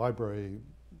library,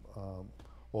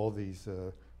 all these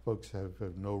folks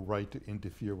have no right to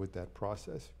interfere with that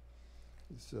process.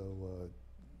 So,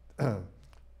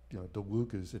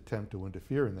 DeLuca's attempt to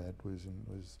interfere in that was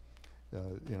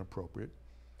inappropriate.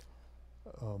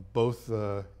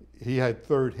 He had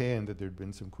third hand that there'd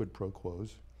been some quid pro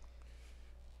quos.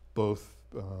 Both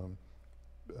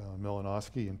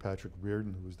Malinowski and Patrick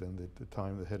Reardon, who was then at the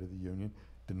time the head of the union,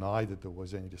 denied that there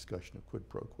was any discussion of quid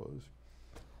pro quos.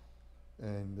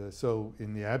 And so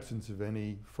in the absence of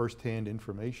any first-hand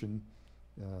information,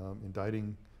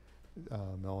 indicting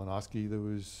Malinowski, there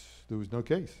was no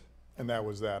case. And that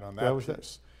was that on that, That was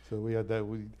piece. So we had that.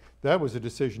 That was a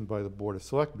decision by the Board of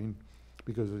Selectmen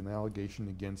because of an allegation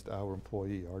against our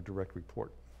employee, our direct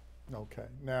report. Okay.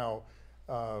 Now,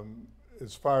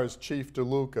 as far as Chief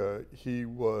DeLuca,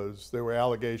 there were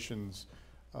allegations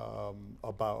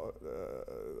about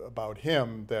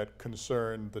him that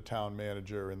concerned the town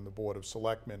manager and the Board of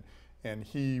Selectmen, and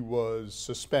he was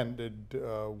suspended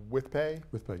with pay?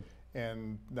 With pay.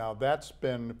 And now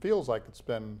feels like it's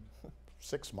been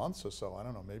 6 months or so. I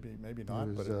don't know, maybe not.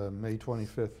 It was but May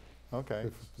 25th, okay.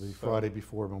 the Friday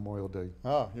before Memorial Day.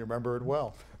 Oh, you remember it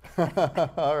well.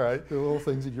 All right. The little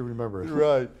things that you remember.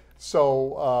 Right.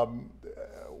 So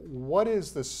what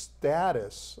is the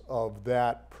status of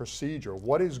that procedure?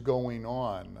 What is going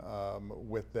on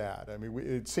with that? I mean,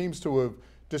 it seems to have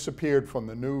disappeared from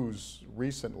the news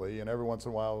recently, and every once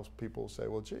in a while people say,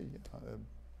 well, gee,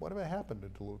 whatever happened to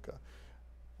DeLuca?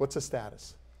 What's the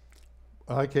status?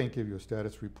 I can't give you a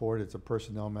status report. It's a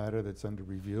personnel matter that's under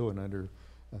review and under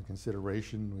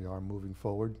consideration. We are moving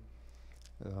forward,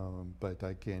 but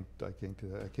I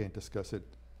can't discuss it.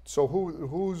 So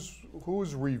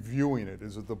who's reviewing it?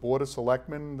 Is it the Board of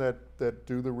Selectmen that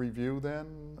do the review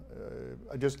then?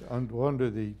 Under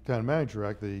the Town Manager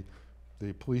Act, the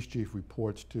police chief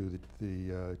reports to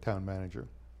the town manager.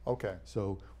 Okay.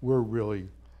 So we're really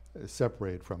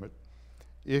separated from it.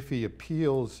 If he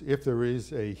appeals, if there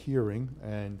is a hearing,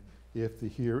 and if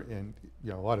the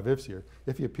a lot of ifs here,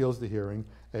 if he appeals the hearing,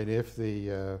 and if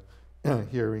the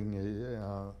hearing,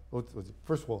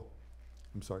 first of all,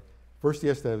 I'm sorry, first he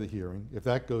has to have the hearing. If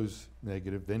that goes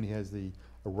negative, then he has a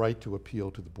right to appeal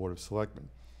to the Board of Selectmen.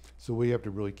 So we have to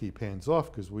really keep hands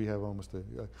off because we have almost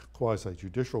a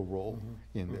quasi-judicial role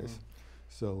in this.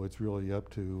 So it's really up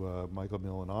to Michael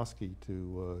Malinowski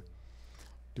to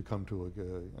come to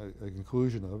a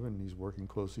conclusion of, and he's working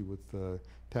closely with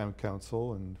town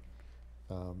council and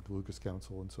DeLuca's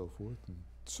council and so forth. And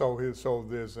so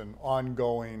there's an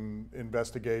ongoing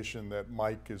investigation that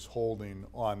Mike is holding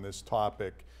on this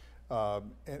topic.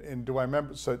 And do I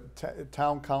remember, so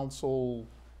town council,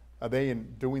 are they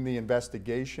doing the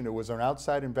investigation, or was there an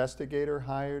outside investigator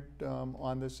hired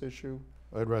on this issue?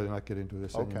 I'd rather not get into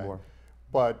this anymore.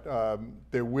 But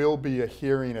there will be a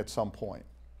hearing at some point.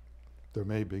 There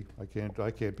may be. I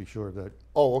can't be sure of that.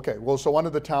 Oh, okay. Well, so under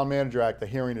the Town Manager Act, the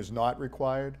hearing is not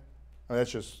required? I mean,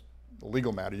 that's just a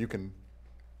legal matter. You can,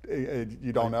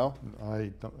 you don't know?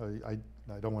 I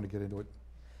don't want to get into it.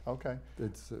 Okay.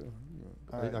 It's,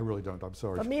 right. I really don't. I'm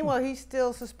sorry. But meanwhile, he's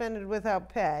still suspended without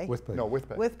pay. With pay. No, with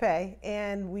pay. With pay,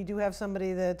 and we do have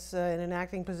somebody that's in an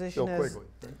acting position Bill Quigley,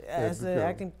 right? as the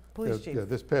acting police chief. Yeah,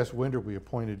 this past winter we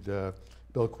appointed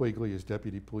Bill Quigley as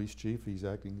deputy police chief. He's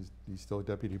still a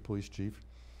deputy police chief.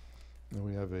 And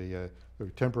we have a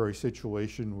temporary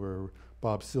situation where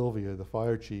Bob Sylvia, the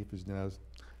fire chief, is now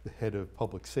the head of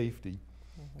public safety,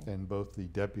 and both the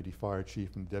deputy fire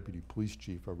chief and the deputy police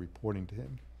chief are reporting to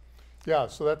him. Yeah,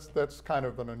 so that's kind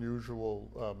of an unusual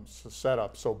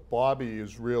setup. So Bobby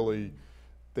is really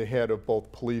the head of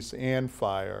both police and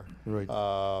fire, right?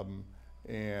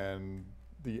 And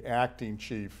the acting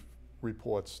chief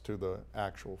reports to the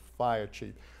actual fire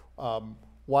chief.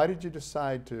 Why did you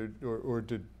decide to, or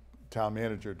did town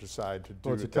manager decide to do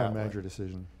it? It's a town manager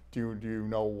decision. Do you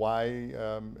know why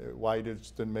you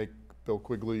didn't make Bill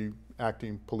Quigley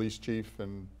acting police chief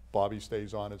and Bobby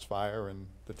stays on as fire and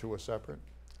the two are separate?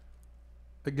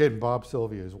 Again, Bob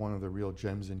Sylvia is one of the real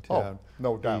gems in town. Oh,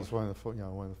 no doubt. He's one of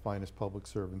the finest public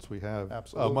servants we have,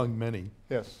 Absolutely. among many.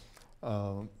 Yes.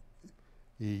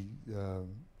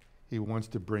 He wants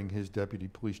to bring his deputy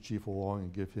police chief along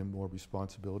and give him more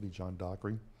responsibility, John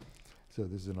Dockery. So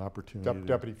this is an opportunity.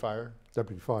 Deputy fire?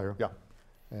 Deputy fire. Yeah.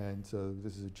 And so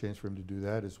this is a chance for him to do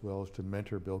that, as well as to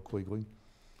mentor Bill Quigley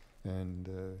and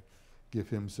give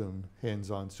him some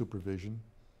hands-on supervision,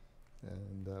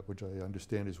 and which I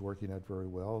understand is working out very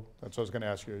well. That's what I was going to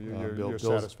ask you. You're Bill's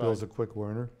satisfied? Bill's a quick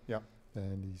learner. Yeah.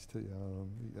 And he's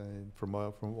and from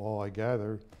all I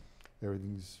gather,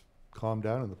 everything's calmed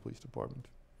down in the police department.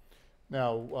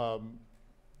 Now,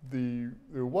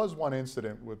 there was one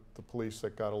incident with the police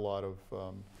that got a lot of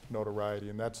notoriety,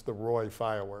 and that's the Roy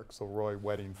fireworks, the Roy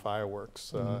wedding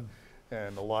fireworks.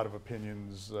 And a lot of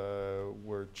opinions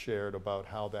were shared about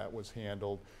how that was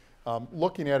handled.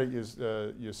 Looking at it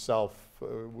yourself,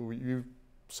 were you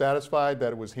satisfied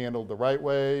that it was handled the right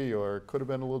way, or could have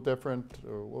been a little different?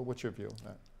 Or what's your view on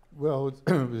that? Well,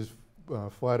 it was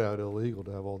flat out illegal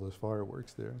to have all those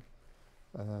fireworks there.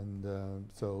 And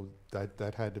so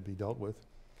that had to be dealt with.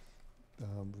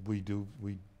 We do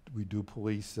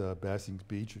police Bassings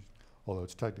Beach although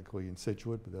it's technically in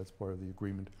Situate, but that's part of the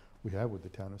agreement we have with the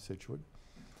town of Situate.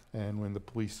 And when the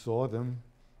police saw them,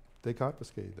 they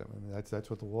confiscated them. I mean, that's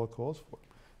what the law calls for.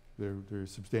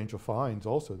 There's substantial fines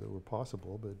also that were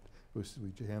possible, but we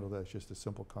handled that as just a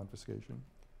simple confiscation.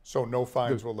 So no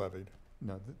fines were levied?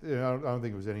 No, I don't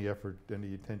think it was any effort,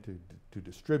 any intent to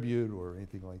distribute or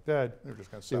anything like that. They were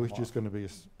just going to set It them was off. just going to be a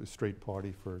straight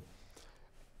party for,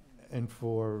 I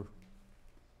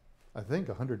think,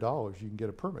 $100 you can get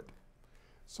a permit.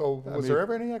 So I was mean, there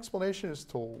ever any explanation as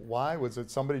to why? Was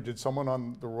it did someone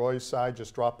on the Roy's side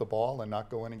just drop the ball and not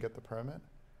go in and get the permit?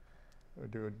 Or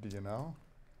do you know?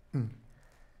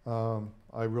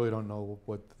 I really don't know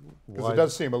Because why. it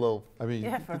does seem a little, I mean,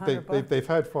 Yeah, for $100. they've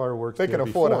had fireworks they there can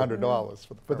afford before. $100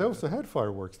 for the permit. But they also had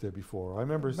fireworks there before. I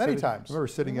remember Many times. I remember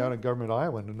sitting out on Government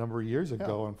Island a number of years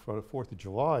ago on for the 4th of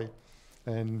July,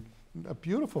 and a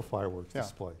beautiful fireworks Yeah.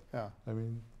 display. Yeah. I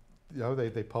mean, you know,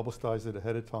 they publicized it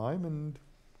ahead of time, and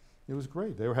it was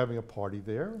great. They were having a party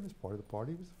there, and as part of the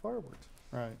party was the fireworks.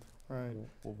 Right, right.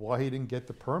 Well, why he didn't get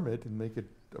the permit and make it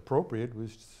appropriate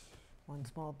was, One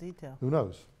small detail. who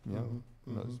knows? You know, Mhm,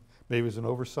 who knows? mhm. Maybe it was an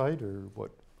oversight or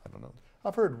what, I don't know.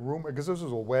 I've heard rumor, because this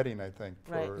was a wedding, I think.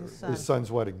 Right, for- his son. His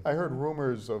son's wedding. I heard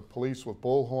rumors of police with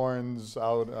bullhorns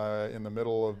out in the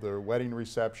middle of their wedding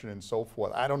reception and so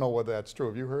forth. I don't know whether that's true.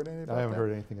 Have you heard anything about that? I haven't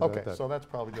heard anything about Okay, that. so that's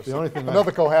probably just The only thing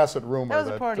another Cohasset rumor. That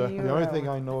was a party you The only were thing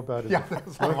at. I know about is Yeah, the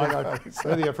that's only what thing I the thought.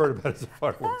 only thing I've heard about is the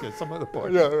fireworks at some of the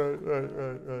parties. Yeah,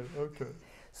 right, okay.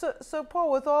 So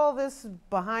Paul, with all this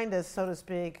behind us, so to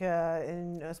speak,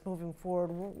 and us moving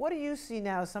forward, what do you see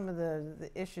now, some of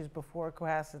the issues before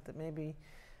Cohasset that maybe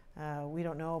we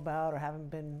don't know about or haven't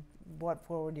been brought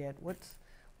forward yet? What's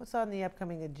on the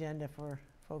upcoming agenda for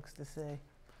folks to see?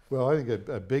 Well, I think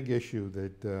a big issue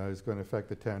that is going to affect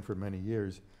the town for many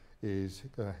years is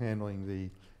handling the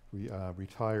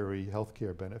retiree health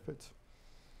care benefits.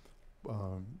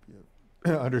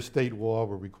 Under state law,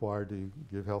 we're required to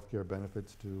give health care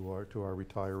benefits to our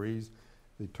retirees.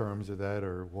 The terms of that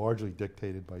are largely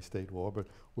dictated by state law, but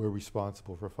we're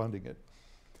responsible for funding it.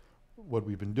 What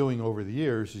we've been doing over the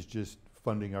years is just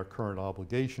funding our current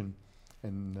obligation,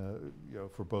 and you know,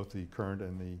 for both the current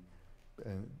and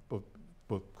both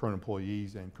current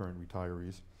employees and current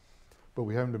retirees. But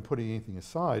we haven't been putting anything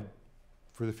aside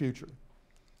for the future.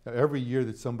 Now, every year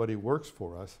that somebody works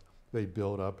for us, they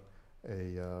build up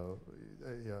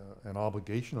an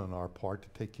obligation on our part to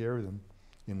take care of them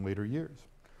in later years.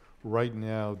 Right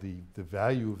now, the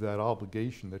value of that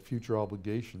obligation, that future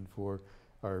obligation for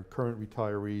our current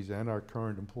retirees and our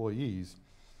current employees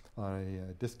on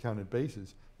a discounted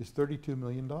basis is $32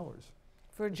 million.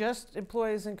 For just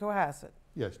employees in Cohasset?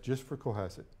 Yes, just for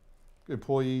Cohasset.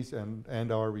 Employees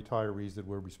and our retirees that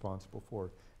we're responsible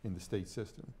for in the state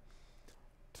system.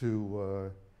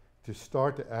 To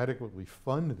start to adequately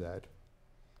fund that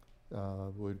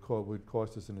would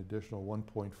cost us an additional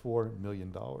 $1.4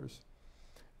 million.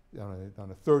 On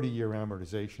a 30-year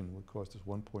amortization, would cost us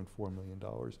 $1.4 million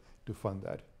to fund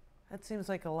that. That seems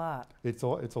like a lot. It's a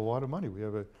lot of money. We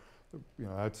have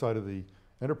outside of the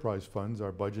enterprise funds,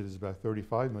 our budget is about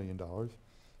 $35 million.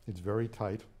 It's very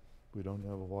tight. We don't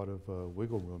have a lot of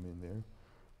wiggle room in there.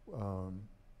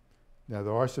 Now,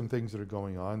 there are some things that are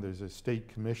going on. There's a state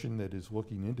commission that is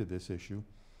looking into this issue.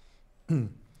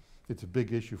 It's a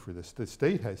big issue for this. The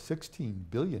state has $16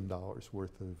 billion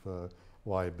worth of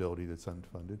liability that's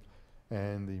unfunded,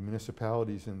 and the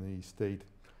municipalities in the state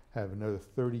have another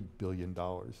 $30 billion,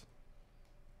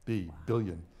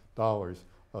 billion dollars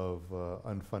of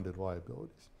unfunded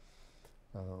liabilities.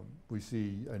 We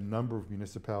see a number of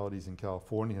municipalities in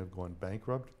California have gone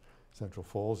bankrupt. Central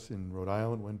Falls in Rhode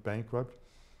Island went bankrupt.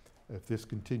 If this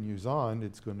continues on,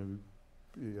 it's going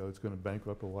to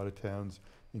bankrupt a lot of towns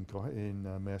in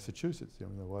Massachusetts. I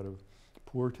mean, a lot of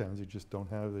poor towns that just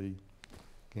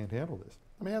can't handle this.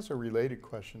 Let me ask a related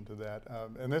question to that,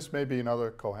 and this may be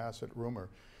another Cohasset rumor.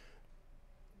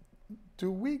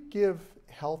 Do we give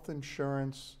health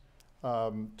insurance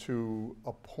to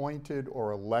appointed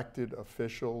or elected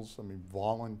officials, I mean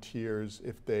volunteers,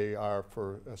 if they are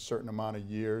for a certain amount of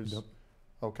years? Nope.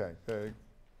 Okay.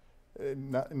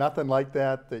 Nothing like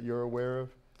that you're aware of?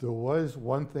 There was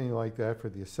one thing like that for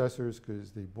the assessors,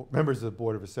 because the members of the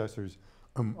Board of Assessors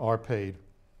are paid,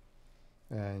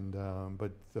 and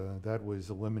but that was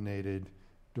eliminated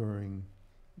during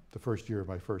the first year of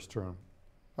my first term.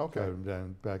 Okay.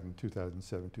 Back in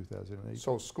 2007, 2008.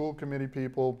 So school committee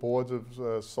people, boards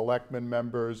of selectmen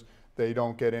members, they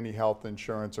don't get any health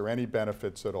insurance or any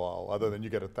benefits at all, other than you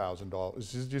get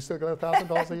 $1,000. Do you still get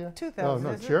 $1,000 a year? 2,000.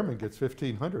 Oh, no, chairman gets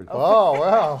 1,500. Oh,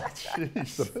 wow,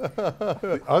 jeez.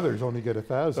 The others only get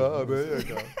 1,000. Oh, there you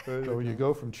go. So when you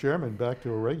go from chairman back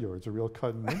to a regular, it's a real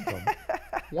cut in income.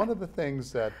 One of the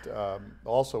things that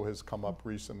also has come up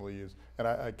recently is, and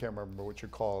I can't remember what you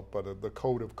call it, but the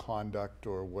code of conduct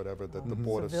or whatever that the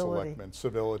Board of Selectmen,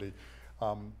 civility,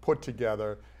 put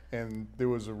together. And there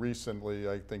was recently,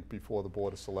 I think before the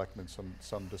Board of Selectmen,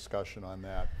 some discussion on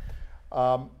that.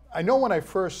 I know when I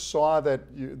first saw that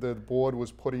the board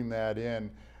was putting that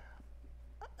in,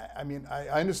 I mean,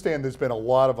 I understand there's been a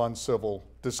lot of uncivil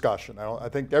discussion. I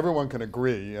think everyone can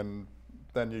agree, and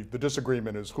then the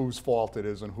disagreement is whose fault it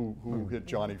is and who hit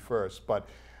Johnny first. But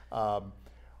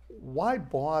why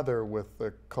bother with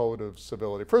the code of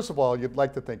civility? First of all, you'd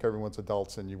like to think everyone's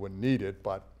adults and you wouldn't need it,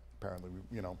 but apparently,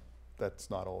 you know, that's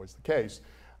not always the case.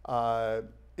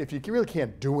 If you really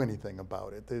can't do anything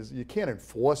about it, you can't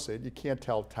enforce it. You can't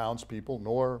tell townspeople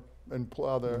nor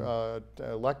other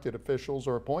elected officials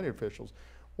or appointed officials.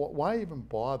 Why even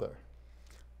bother?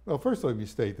 Well, first let me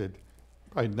state that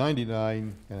probably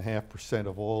 99.5%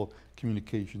 of all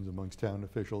communications amongst town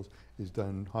officials is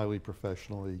done highly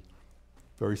professionally,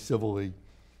 very civilly,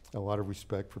 a lot of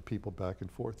respect for people back and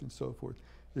forth and so forth.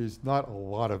 There's not a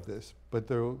lot of this, but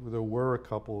there were a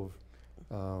couple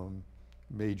of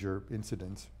major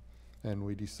incidents, and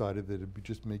we decided that it would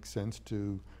just make sense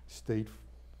to state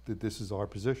that this is our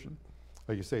position.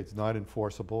 Like you say, it's not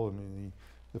enforceable. I mean,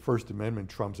 the First Amendment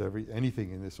trumps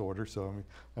anything in this order, so I mean,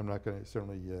 I'm not going to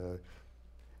certainly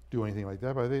do anything like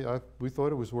that. But we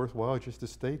thought it was worthwhile just to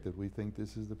state that we think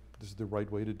this is the right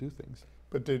way to do things.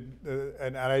 But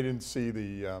and I didn't see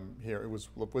the here. It was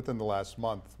within the last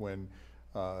month when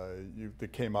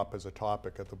it came up as a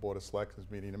topic at the Board of Selectmen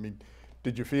meeting. I mean,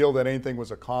 did you feel that anything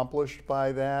was accomplished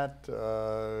by that,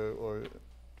 or?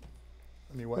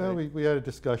 I mean, well, we had a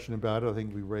discussion about it. I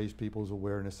think we raised people's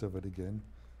awareness of it again.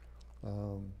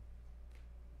 You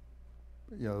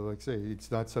know, like I say,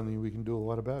 it's not something we can do a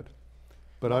lot about.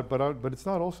 But it's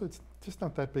not also, it's just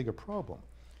not that big a problem.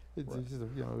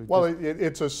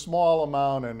 It's a small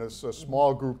amount and it's a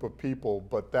small group of people,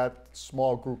 but that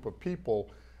small group of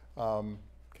people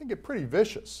can get pretty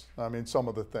vicious. I mean, some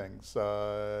of the things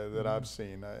that I've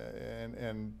seen,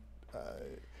 and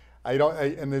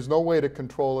there's no way to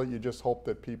control it. You just hope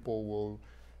that people will,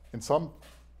 in some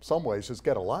ways, just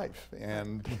get a life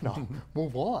and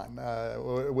move on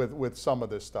with some of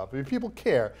this stuff. I mean, people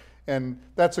care, and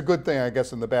that's a good thing, I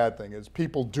guess. And the bad thing is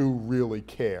people do really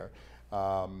care.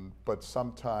 But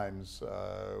sometimes,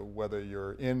 whether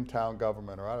you're in town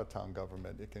government or out of town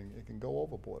government, it can go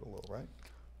overboard a little, right?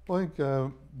 Well, I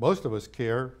think most of us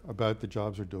care about the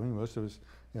jobs we're doing. Most of us,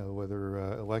 whether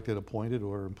elected, appointed,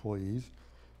 or employees.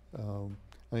 I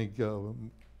think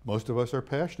most of us are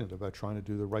passionate about trying to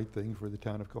do the right thing for the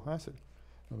town of Cohasset.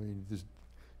 I mean,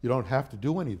 you don't have to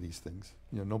do any of these things.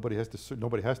 Nobody has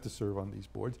to serve on these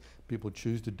boards. People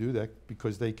choose to do that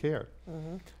because they care.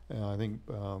 And I think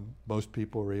most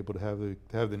people are able to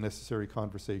have the necessary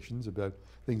conversations about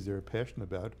things they're passionate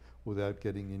about without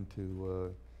getting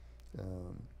into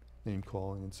name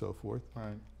calling and so forth.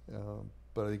 Right.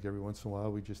 But I think every once in a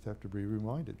while we just have to be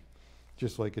reminded.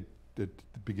 Just like at the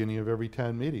beginning of every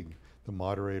town meeting, the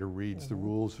moderator reads the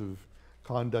rules of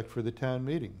conduct for the town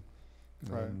meeting.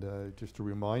 Right. And just to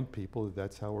remind people that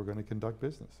that's how we're going to conduct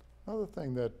business. Another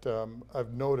thing that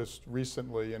I've noticed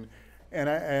recently, and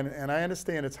I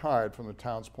understand it's hard from the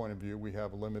town's point of view. We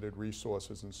have limited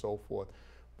resources and so forth.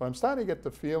 But I'm starting to get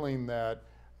the feeling that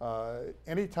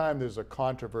anytime there's a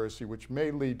controversy, which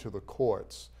may lead to the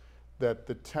courts, that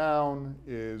the town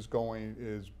is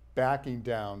backing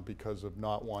down because of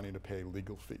not wanting to pay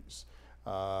legal fees.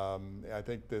 I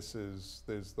think there's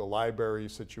the library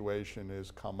situation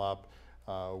has come up.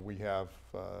 We have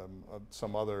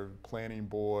some other planning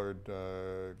board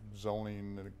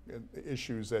zoning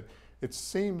issues that it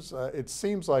seems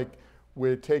like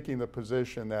we're taking the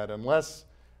position that unless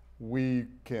we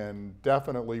can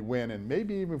definitely win, and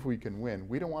maybe even if we can win,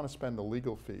 we don't want to spend the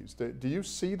legal fees. Do you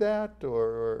see that,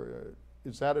 or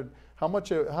is that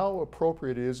how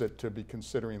appropriate is it to be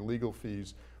considering legal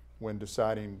fees when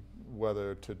deciding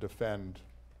whether to defend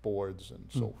boards and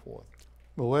so forth?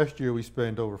 Well, last year we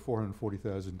spent over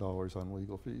 $440,000 on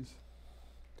legal fees.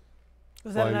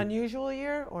 Was that an unusual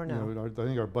year or no? I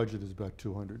think our budget is about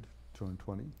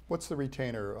 220. What's the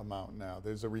retainer amount now?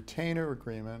 There's a retainer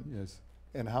agreement. Yes.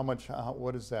 And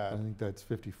what is that? I think that's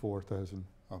 54,000.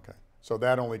 Okay. So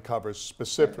that only covers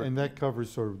specific. And that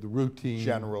covers sort of the routine.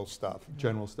 General stuff.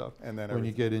 General stuff. And then when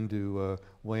you get into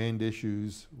land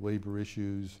issues, labor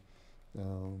issues,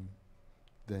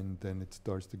 then it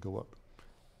starts to go up.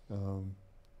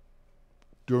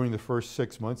 During the first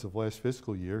 6 months of last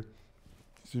fiscal year,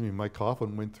 Mike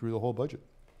Coughlin went through the whole budget.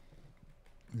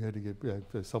 We had to get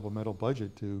a supplemental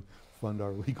budget to fund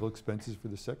our legal expenses for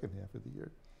the second half of the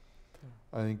year.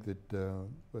 I think that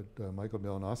what Michael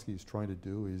Malinowski is trying to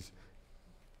do is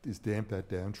damp that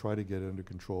down, try to get it under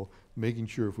control, making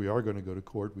sure if we are going to go to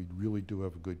court, we really do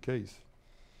have a good case.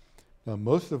 Now,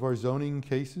 most of our zoning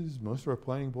cases, most of our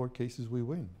planning board cases, we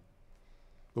win,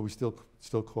 but we still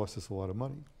cost us a lot of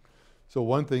money. So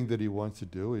one thing that he wants to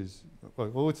do is,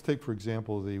 well, let's take, for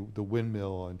example, the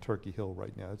windmill on Turkey Hill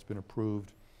right now. It's been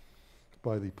approved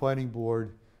by the planning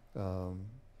board. The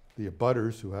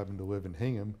abutters, who happen to live in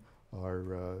Hingham,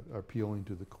 are appealing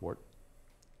to the court.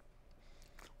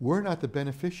 We're not the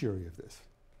beneficiary of this.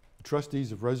 The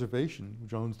trustees of reservation,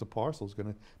 which owns the parcel, is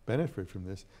going to benefit from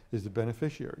this, is the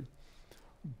beneficiary.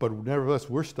 But nevertheless,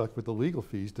 we're stuck with the legal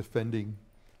fees defending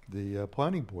the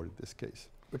planning board in this case.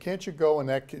 But can't you go,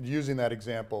 using that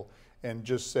example, and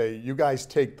just say, you guys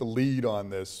take the lead on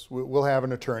this. We'll have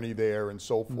an attorney there and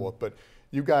so forth, but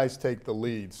you guys take the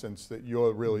lead since that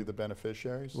you're really the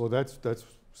beneficiaries? Well, that's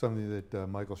something that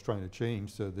Michael's trying to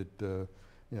change, so that you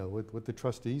know, what the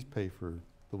trustees pay for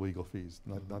the legal fees,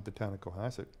 not the town of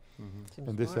Cohasset.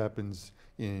 And this happens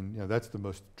in, you know, that's the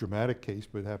most dramatic case,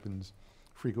 but it happens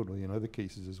frequently in other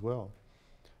cases as well.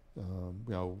 You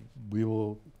know, we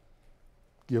will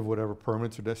give whatever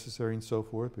permits are necessary and so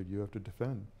forth, but you have to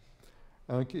defend.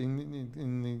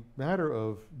 In the matter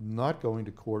of not going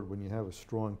to court when you have a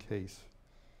strong case,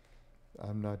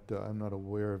 I'm not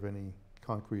aware of any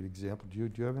concrete example.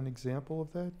 Do you have an example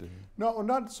of that? No,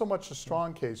 not so much a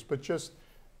strong case, but just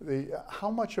how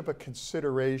much of a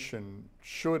consideration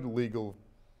should legal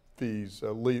fees,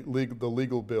 the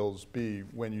legal bills be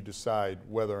when you decide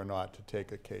whether or not to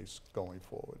take a case going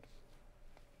forward?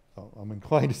 I'm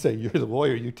inclined to say you're the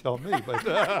lawyer, you tell me, but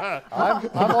I'm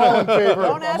all in favor.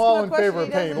 I'm all in favor of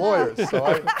he paying doesn't lawyers.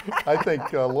 So I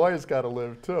think lawyers got to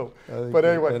live too. But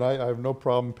anyway, and I have no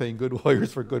problem paying good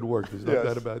lawyers for good work. There's no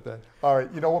doubt about that. All right,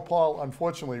 you know what, Paul?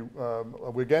 Unfortunately,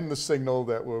 we're getting the signal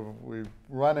that we're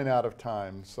running out of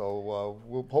time. So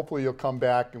hopefully you'll come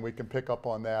back and we can pick up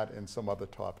on that and some other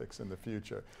topics in the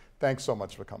future. Thanks so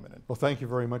much for coming in. Well, thank you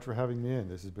very much for having me in.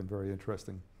 This has been very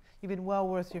interesting. You've been well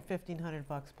worth your $1,500,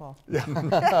 Paul.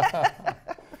 Yeah.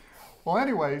 Well,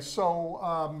 anyway,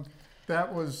 so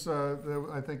that was,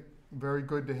 I think, very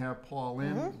good to have Paul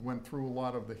in. Went through a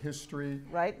lot of the history.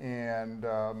 Right. And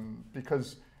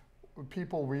because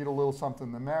people read a little something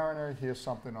in the Mariner, hear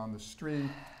something on the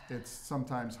street, it's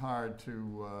sometimes hard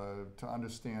to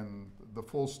understand the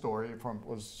full story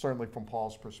certainly from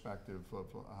Paul's perspective of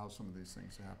how some of these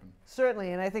things happen.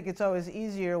 Certainly, and I think it's always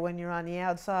easier when you're on the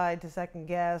outside to second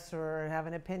guess or have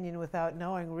an opinion without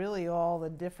knowing really all the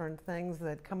different things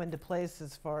that come into place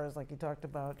as far as, like you talked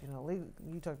about, you know,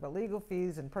 you talked about legal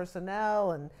fees and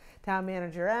personnel and town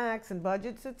manager acts and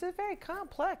budgets. It's a very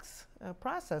complex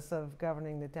process of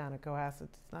governing the town of Cohasset.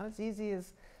 It's not as easy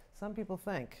as some people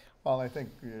think. Well, I think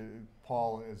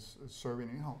Paul is serving,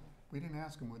 you know, we didn't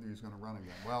ask him whether he was going to run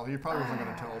again. Well, he probably wasn't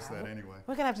going to tell us that anyway.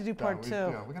 We're going to have to do part 2.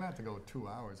 Yeah, we're going to have to go 2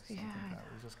 hours or something like that.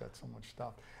 We've just got so much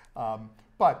stuff.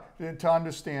 But to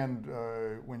understand,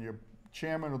 when you're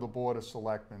chairman of the Board of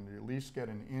Selectmen, you at least get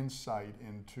an insight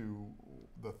into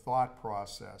the thought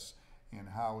process and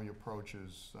how he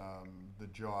approaches the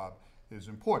job is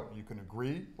important. You can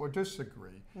agree or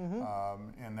disagree,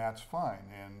 and that's fine.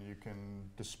 And you can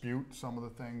dispute some of the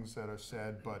things that are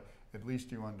said, but at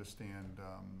least you understand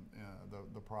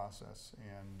the process,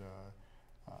 and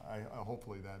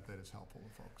hopefully that is helpful to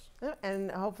folks.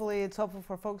 And hopefully it's helpful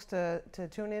for folks to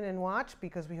tune in and watch,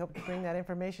 because we hope to bring that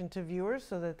information to viewers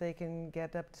so that they can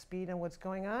get up to speed on what's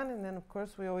going on. And then, of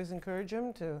course, we always encourage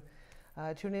them to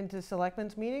tune into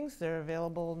Selectmen's meetings. They're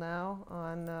available now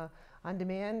on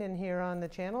demand and here on the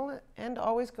channel, and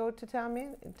always go to town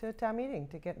meeting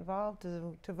to get involved,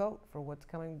 to vote for what's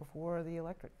coming before the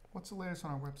electorate. What's the latest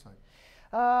on our website?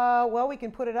 Well, we can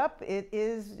put it up. It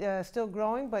is still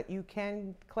growing, but you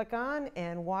can click on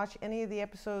and watch any of the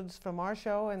episodes from our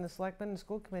show and the Selectmen and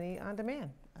School Committee on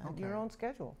demand at your own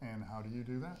schedule. And how do you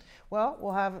do that? Well,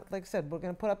 we'll have, like I said, we're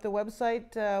going to put up the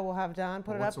website. We'll have Don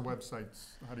put it up. What's the website?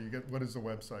 How do you get, what is the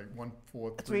website?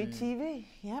 143? 3TV,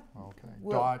 yep.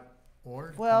 Okay.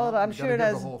 .org? Well, I'm sure it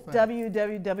has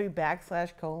www./ blah,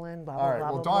 blah, blah. All right,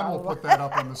 well, Don will put that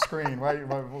up on the screen, right?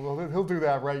 He'll do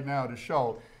that right now to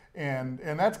show. And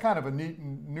that's kind of a neat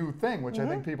new thing, which I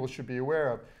think people should be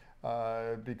aware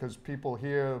of, because people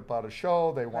hear about a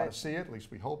show, they want to see it, at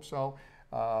least we hope so,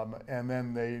 and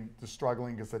then they're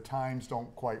struggling because the times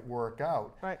don't quite work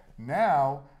out. Right.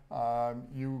 Now,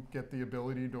 you get the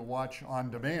ability to watch on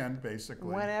demand,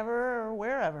 basically. Whenever or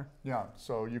wherever. Yeah,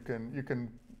 so you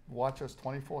can watch us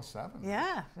 24/7.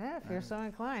 Yeah, if you're so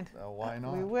inclined. Why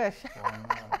not? We wish. Why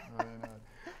not? Why not?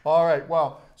 All right,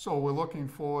 well, so we're looking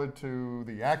forward to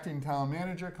the acting town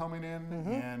manager coming in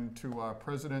and to our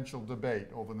presidential debate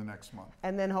over the next month.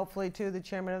 And then hopefully to the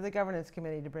chairman of the governance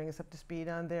committee to bring us up to speed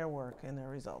on their work and their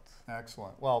results.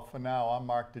 Excellent. Well, for now, I'm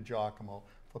Mark DeGiacomo.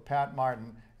 For Pat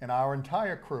Martin and our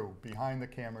entire crew behind the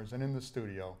cameras and in the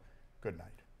studio, good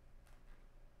night.